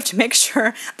what? You have to make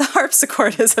sure the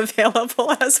harpsichord is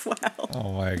available as well.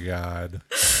 Oh my God.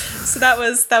 So that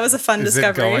was a fun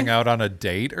discovery. Is it going out on a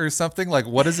date or something? Like,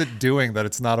 what is it doing that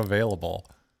it's not available?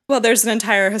 Well, there's an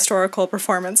entire historical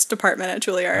performance department at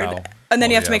Juilliard. Oh. And then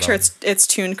you have to make sure it's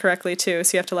tuned correctly too,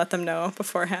 so you have to let them know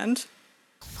beforehand.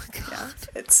 Oh my God.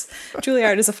 Yeah,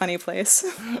 Juilliard is a funny place.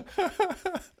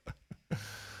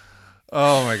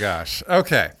 Oh my gosh.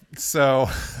 Okay. So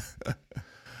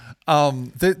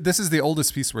this is the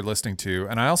oldest piece we're listening to,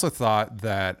 and I also thought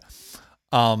that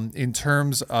in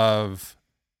terms of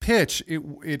pitch,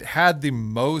 it had the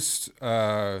most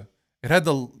it had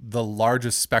the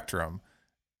largest spectrum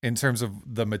in terms of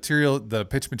the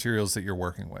pitch materials that you're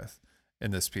working with in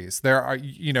this piece. There are,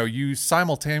 you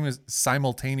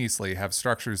simultaneously have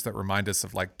structures that remind us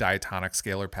of like diatonic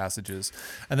scalar passages,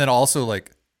 and then also like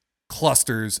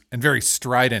clusters and very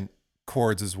strident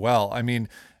chords as well. I mean,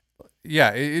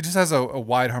 yeah, it just has a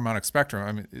wide harmonic spectrum.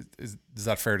 I mean, is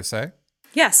that fair to say?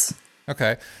 Yes.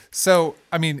 Okay. So,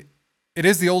 I mean, it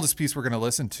is the oldest piece we're going to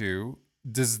listen to.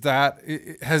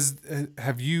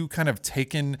 Have you kind of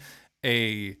taken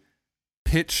a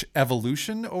pitch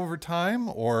evolution over time,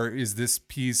 or is this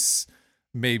piece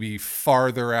maybe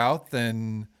farther out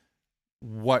than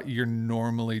what you're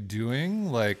normally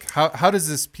doing? Like, how does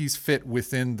this piece fit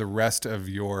within the rest of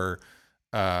your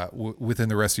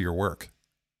work?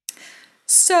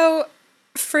 So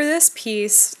for this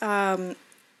piece,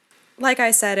 like I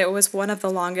said, it was one of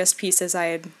the longest pieces I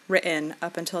had written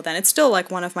up until then. It's still like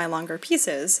one of my longer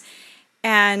pieces.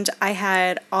 And I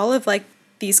had all of like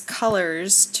these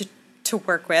colors to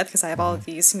work with, because I have all of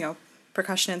these,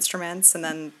 percussion instruments and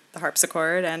then the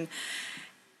harpsichord, and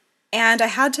I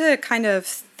had to kind of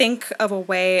think of a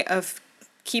way of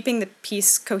keeping the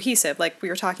piece cohesive, like we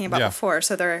were talking about before.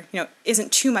 So there,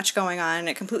 isn't too much going on and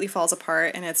it completely falls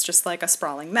apart and it's just like a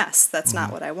sprawling mess. That's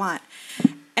not what I want.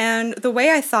 And the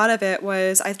way I thought of it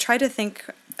was I tried to think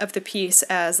of the piece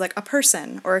as like a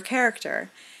person or a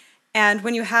character. And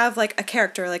when you have like a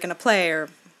character, like in a play or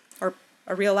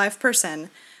a real life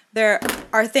person, there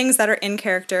are things that are in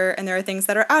character and there are things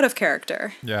that are out of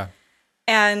character. Yeah.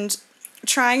 And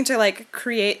trying to like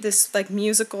create this like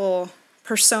musical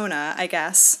persona, I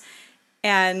guess,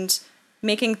 and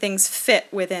making things fit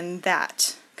within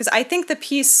that. Because I think the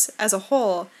piece as a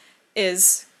whole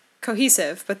is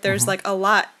cohesive, but there's like a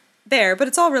lot there, but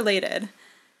it's all related.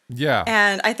 Yeah.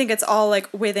 And I think it's all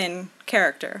like within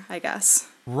character, I guess.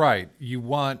 Right.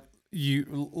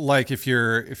 Like if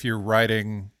you're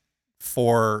writing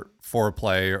for a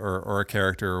play or a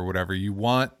character or whatever, you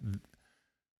want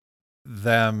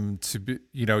them to be,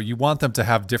 you want them to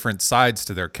have different sides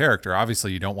to their character.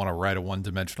 Obviously, you don't want to write a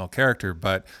one-dimensional character,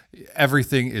 but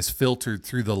everything is filtered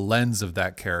through the lens of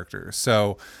that character.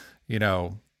 So,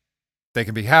 they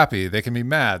can be happy, they can be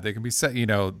mad, they can be sad.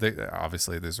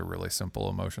 Obviously these are really simple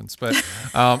emotions, but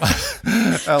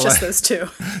just those two.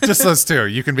 Just those two.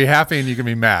 You can be happy and you can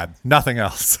be mad. Nothing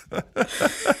else.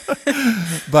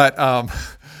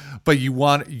 But you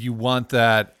want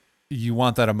that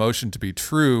emotion to be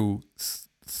true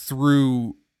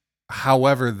through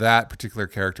however that particular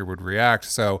character would react.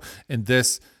 So in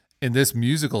this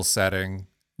musical setting,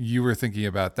 you were thinking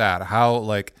about that.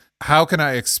 How can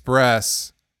I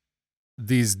express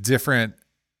these different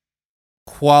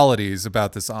qualities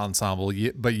about this ensemble,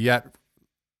 but yet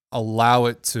allow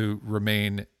it to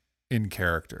remain in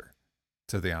character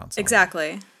to the ensemble?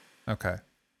 Exactly. Okay.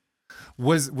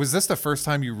 Was this the first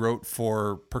time you wrote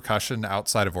for percussion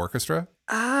outside of orchestra?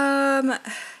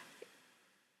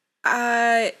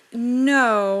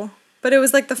 No, but it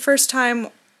was like the first time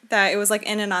that it was like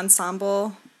in an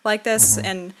ensemble like this,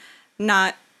 and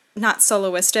not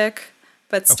soloistic,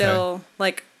 but still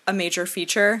like a major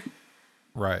feature.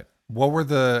 Right. What were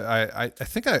I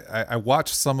think I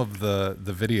watched some of the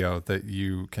video that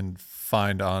you can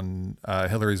find on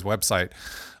Hillary's website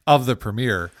of the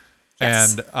premiere.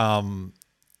 Yes. And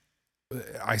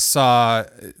I saw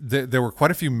there were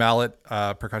quite a few mallet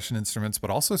percussion instruments, but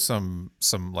also some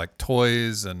like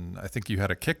toys, and I think you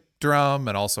had a kick drum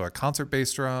and also a concert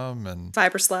bass drum and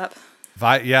Vibra-Slap.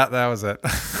 Yeah, that was it.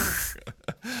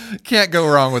 Can't go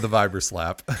wrong with a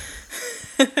Vibra-Slap.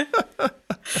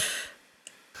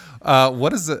 What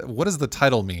does the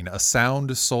title mean? A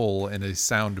sound soul in a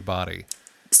sound body.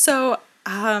 So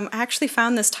I actually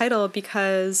found this title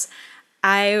because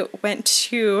I went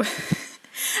to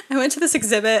I went to this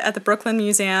exhibit at the Brooklyn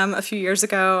Museum a few years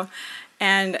ago,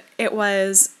 and it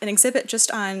was an exhibit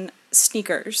just on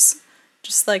sneakers,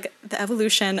 just like the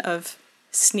evolution of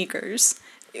sneakers.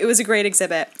 It was a great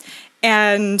exhibit.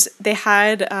 And they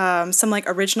had some like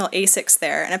original ASICs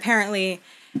there. And apparently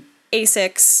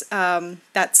ASICs,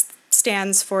 that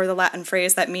stands for the Latin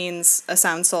phrase that means a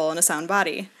sound soul and a sound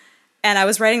body. And I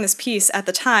was writing this piece at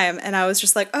the time, and I was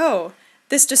just like, oh,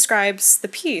 this describes the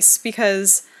piece,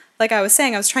 because like I was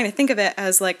saying, I was trying to think of it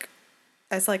as like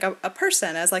a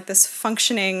person, as like this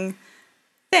functioning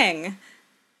thing.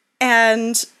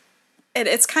 And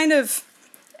it's kind of,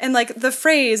 and like the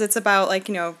phrase, it's about like,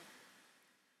 you know,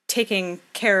 taking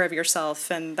care of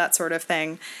yourself and that sort of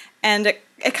thing. And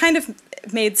it kind of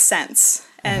made sense,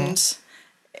 and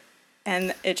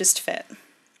it just fit.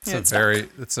 It's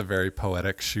a very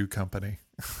poetic shoe company.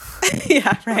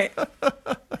 Yeah, right.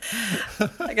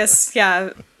 I guess,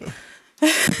 yeah.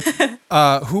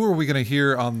 Who are we going to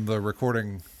hear on the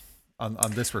recording, on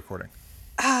this recording?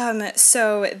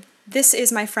 So this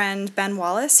is my friend Ben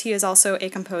Wallace. He is also a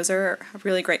composer, a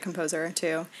really great composer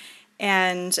too.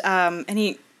 And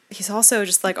he's also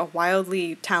just like a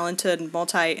wildly talented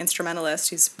multi-instrumentalist.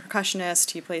 He's a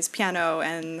percussionist, he plays piano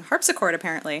and harpsichord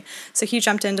apparently. So he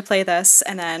jumped in to play this,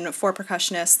 and then 4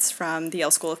 percussionists from the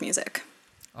Yale School of Music.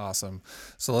 Awesome.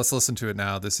 So let's listen to it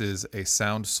now. This is A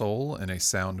Sound Soul and a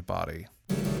Sound Body.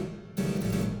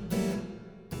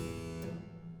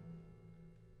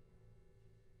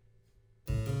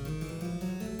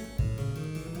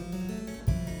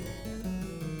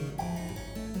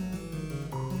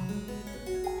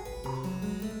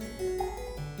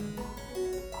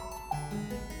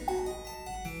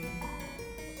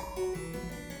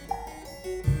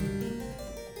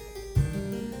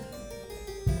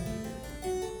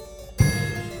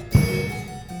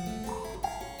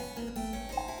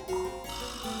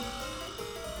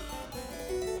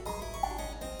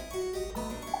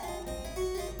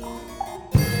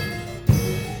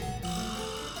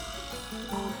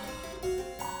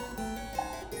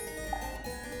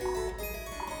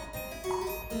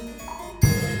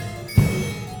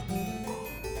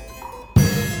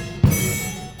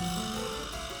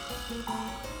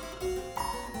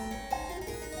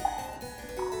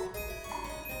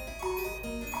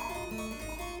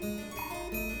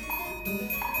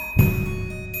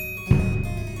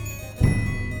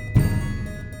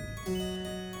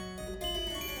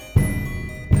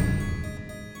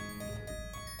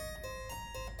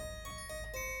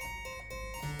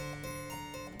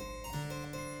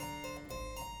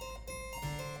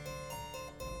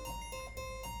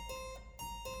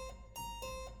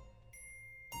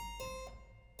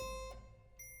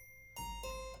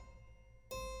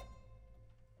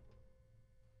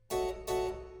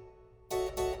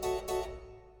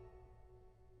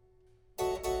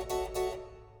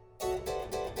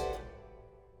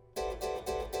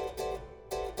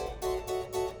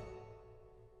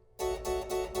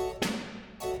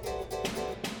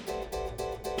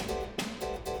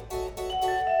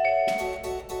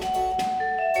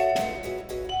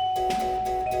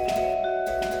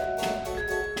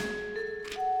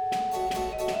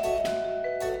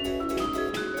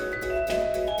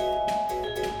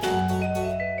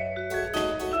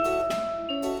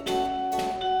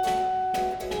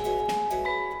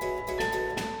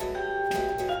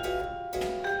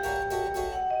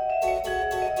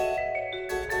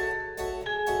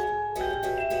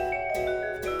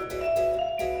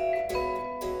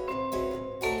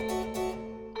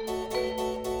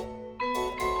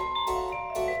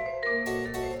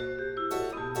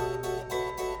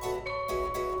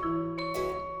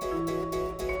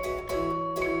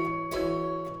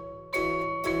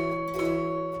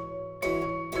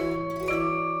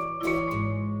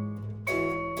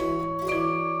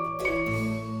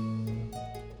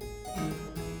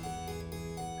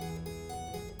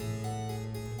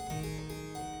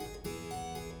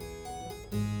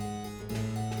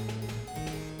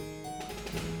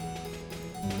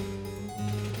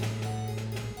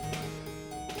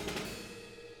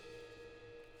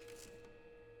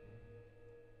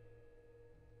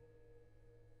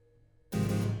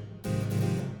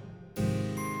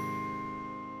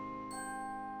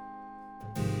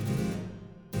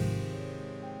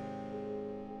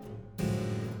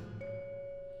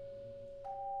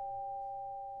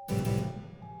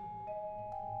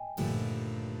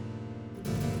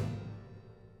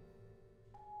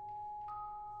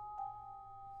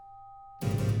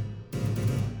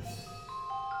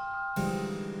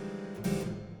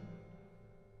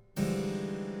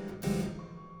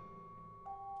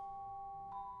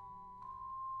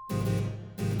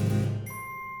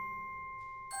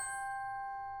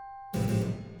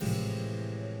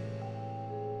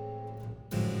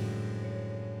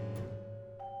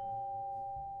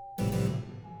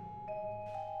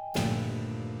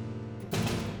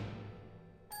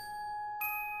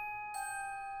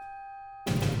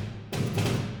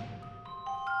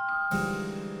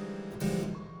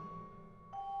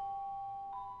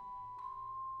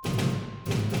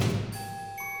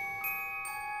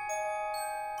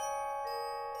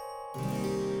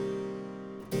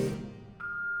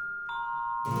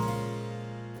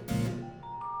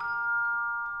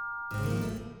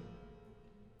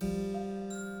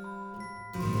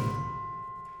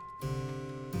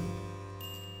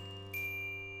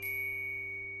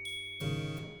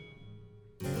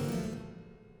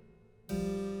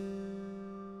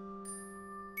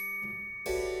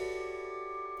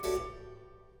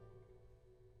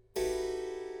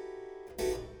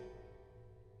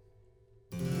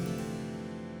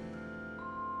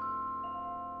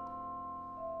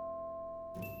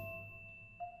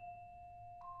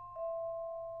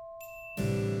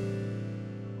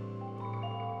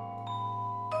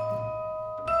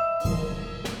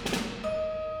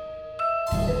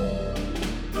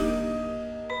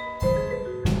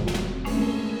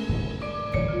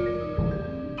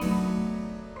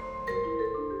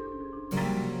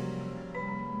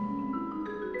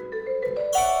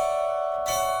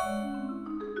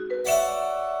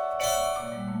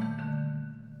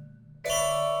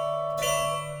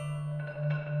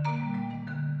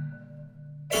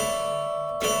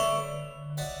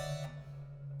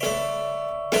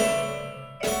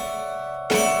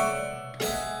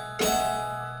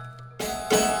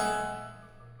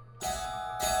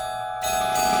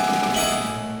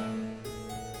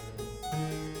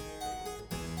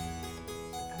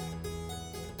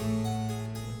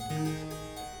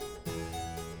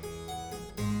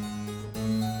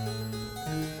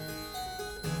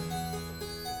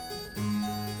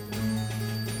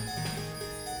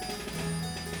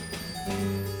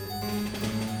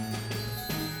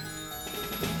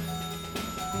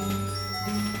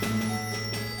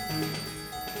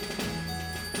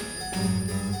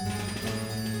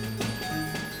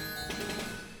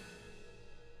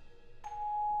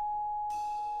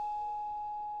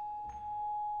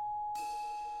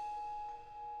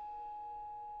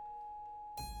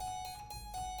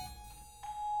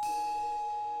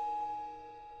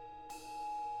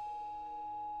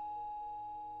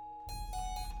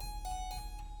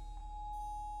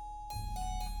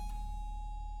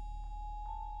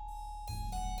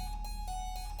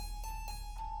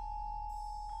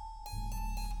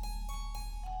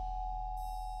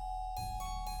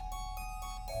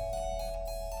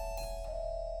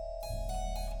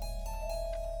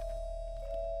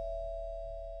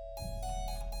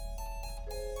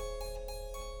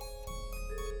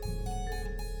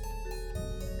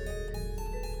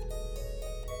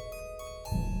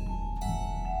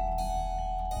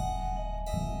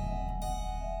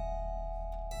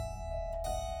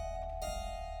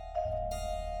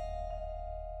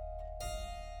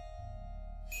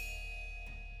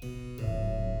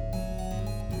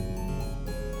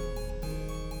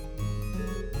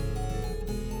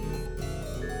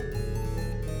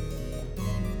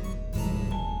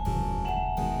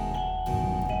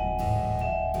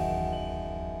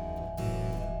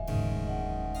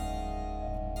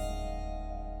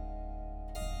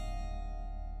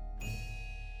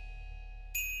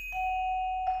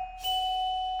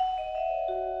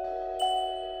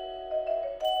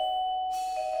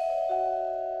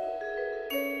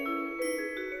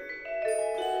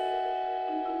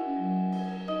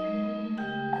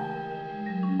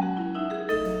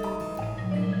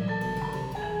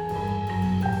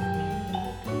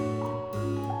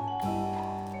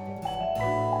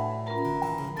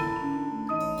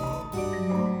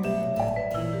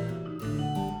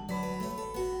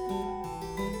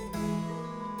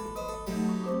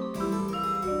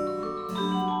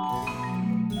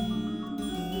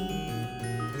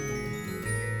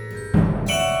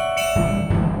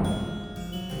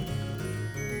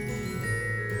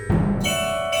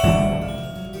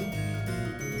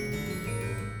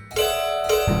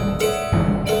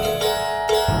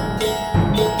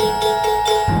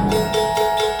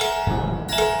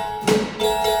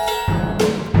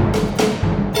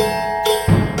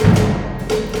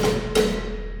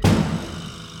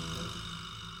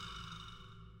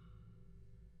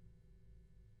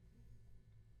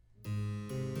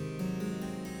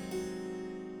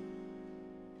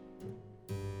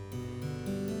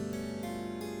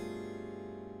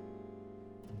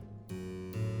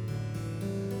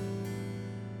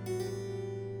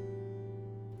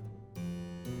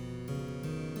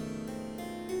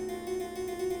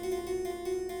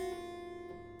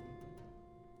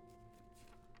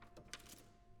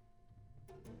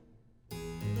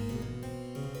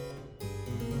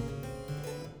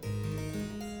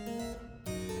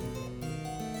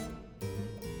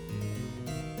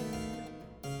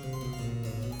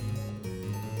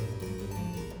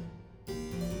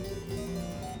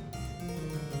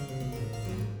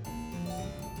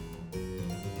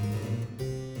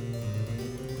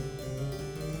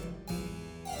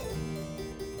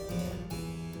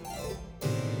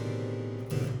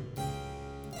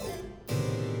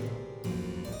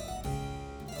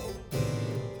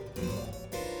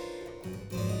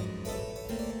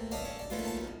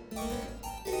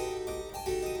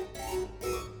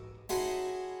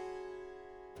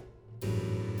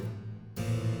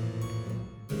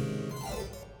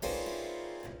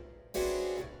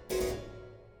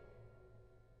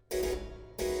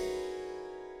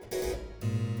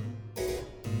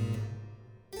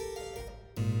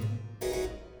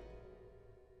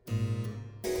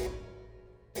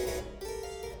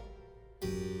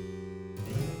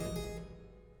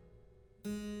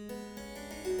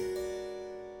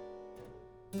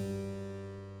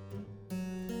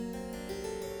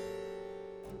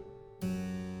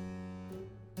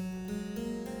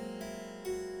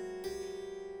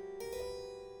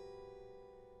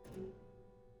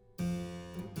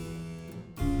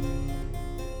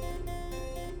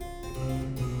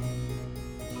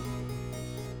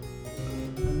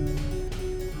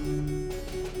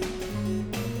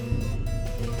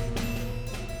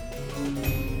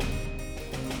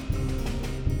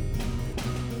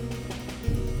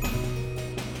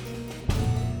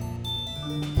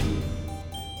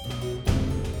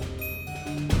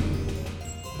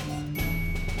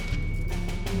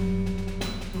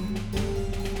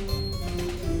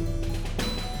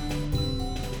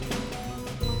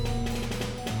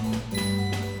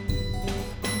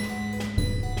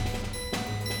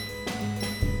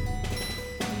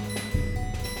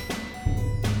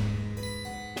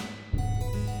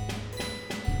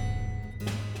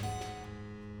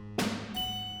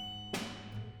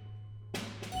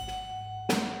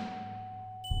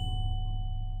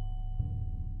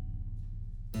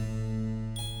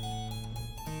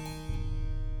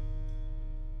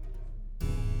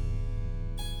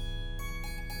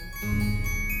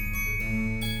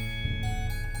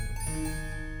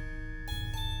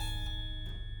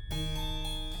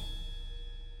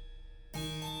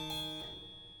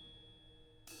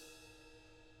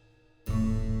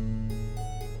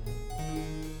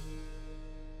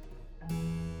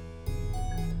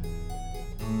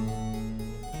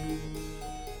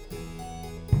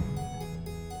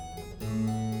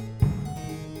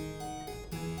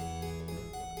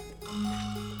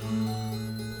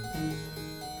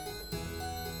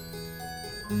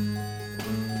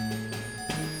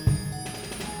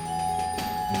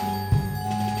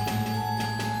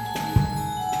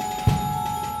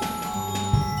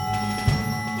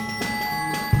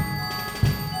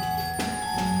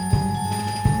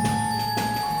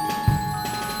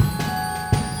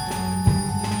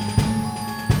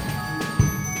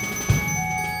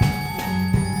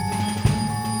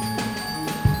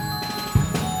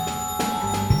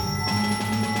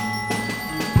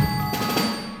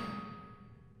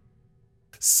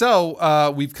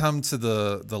 So we've come to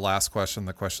the last question,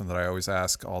 the question that I always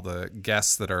ask all the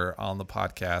guests that are on the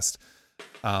podcast.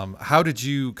 How did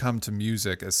you come to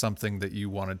music as something that you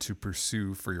wanted to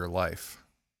pursue for your life?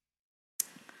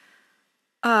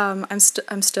 I'm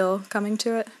still coming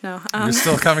to it. No, You're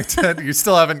still coming to it. You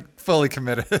still haven't fully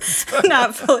committed.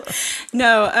 not fully.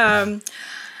 No,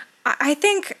 I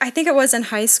think it was in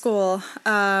high school.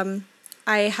 I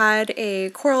had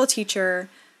a choral teacher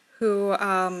who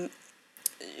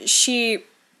she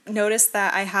noticed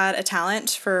that I had a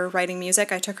talent for writing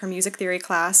music. I took her music theory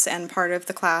class, and part of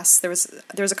the class there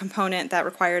was a component that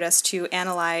required us to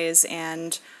analyze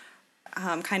and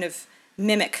kind of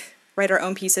write our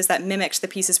own pieces that mimicked the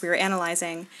pieces we were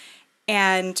analyzing.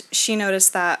 And she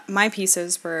noticed that my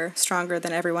pieces were stronger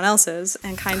than everyone else's,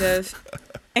 and kind of.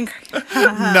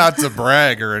 Not to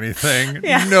brag or anything.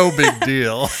 Yeah. No big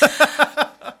deal.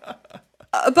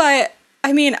 But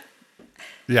I mean.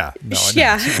 Yeah. No.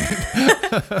 Yeah.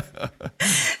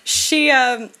 She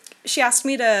asked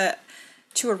me to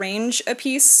arrange a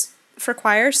piece for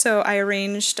choir, so I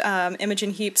arranged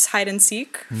Imogen Heap's Hide and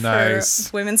Seek Nice.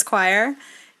 for women's choir.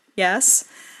 Yes.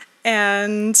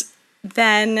 And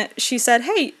then she said,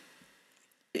 "Hey,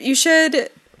 you should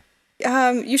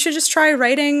just try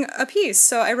writing a piece."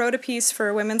 So I wrote a piece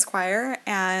for women's choir,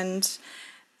 and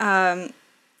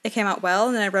it came out well.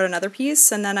 And then I wrote another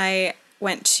piece, and then I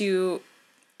went to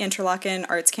Interlochen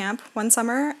Arts Camp one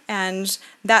summer, and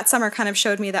that summer kind of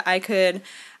showed me that I could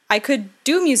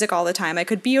do music all the time. I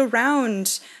could be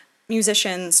around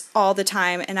musicians all the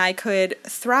time, and I could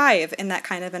thrive in that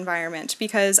kind of environment,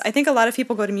 because I think a lot of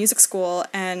people go to music school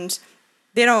and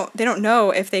they don't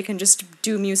know if they can just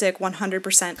do music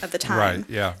 100% of the time. Right,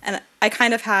 yeah. And I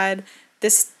kind of had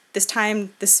this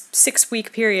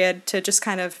 6-week period to just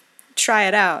kind of try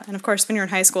it out. And of course, when you're in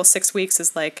high school, 6 weeks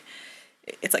is like,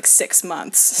 it's like 6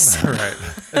 months. Right.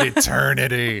 An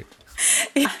eternity.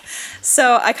 Yeah.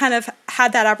 So I kind of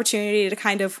had that opportunity to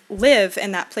kind of live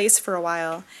in that place for a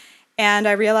while. And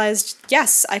I realized,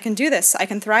 yes, I can do this. I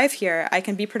can thrive here. I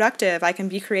can be productive. I can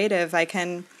be creative. I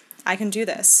can do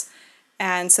this.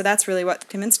 And so that's really what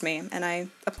convinced me. And I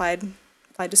applied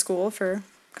to school for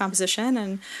composition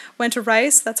and went to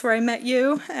Rice. That's where I met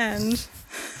you. And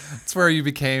that's where you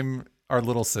became our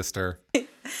little sister.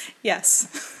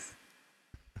 Yes.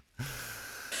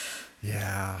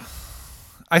 Yeah.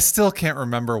 I still can't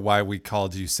remember why we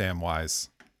called you Samwise.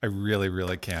 I really,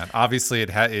 really can't. Obviously,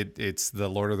 it's the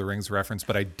Lord of the Rings reference,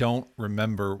 but I don't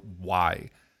remember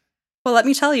why. Well, let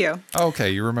me tell you. Okay,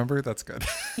 you remember? That's good.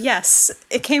 Yes.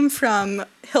 It came from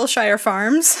Hillshire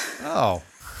Farms. Oh.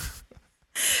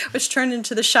 Which turned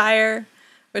into the Shire,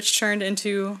 which turned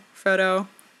into Frodo,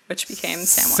 which became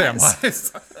Samwise.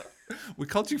 Samwise. We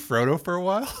called you Frodo for a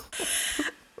while?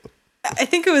 I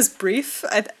think it was brief.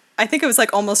 I think it was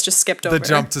like almost just skipped over. The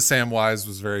jump to Samwise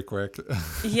was very quick.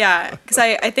 Yeah, because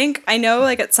I know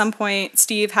like at some point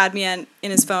Steve had me in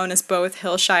his phone as both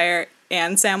Hillshire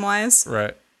and Samwise.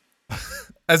 Right.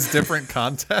 As different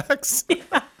contexts?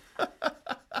 Yeah.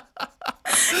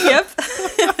 Yep.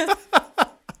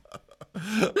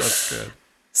 That's good.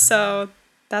 So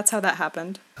that's how that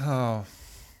happened. Oh.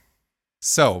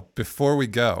 So before we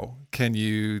go, can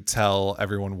you tell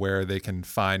everyone where they can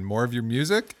find more of your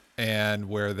music and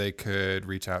where they could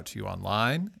reach out to you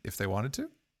online if they wanted to?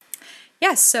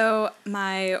 Yes, so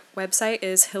my website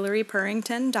is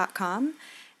hillarypurrington.com,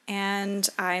 and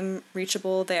I'm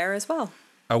reachable there as well.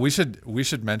 Oh, we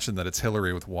should mention that it's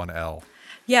Hillary with one L.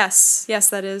 Yes,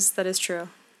 that is true.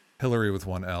 Hillary with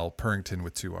one L, Purrington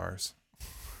with 2 R's.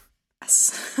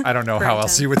 Yes. I don't know how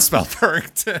else you would spell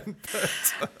Purrington. But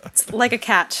it's like a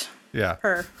cat. Yeah.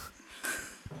 Purr.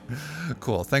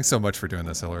 Cool. Thanks so much for doing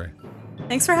this, Hillary.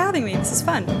 Thanks for having me. This is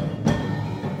fun.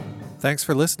 Thanks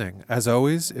for listening. As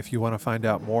always, if you want to find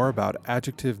out more about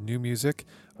Adjective New Music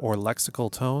or Lexical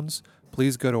Tones,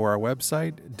 please go to our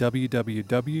website,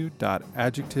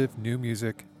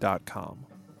 www.adjectivenewmusic.com.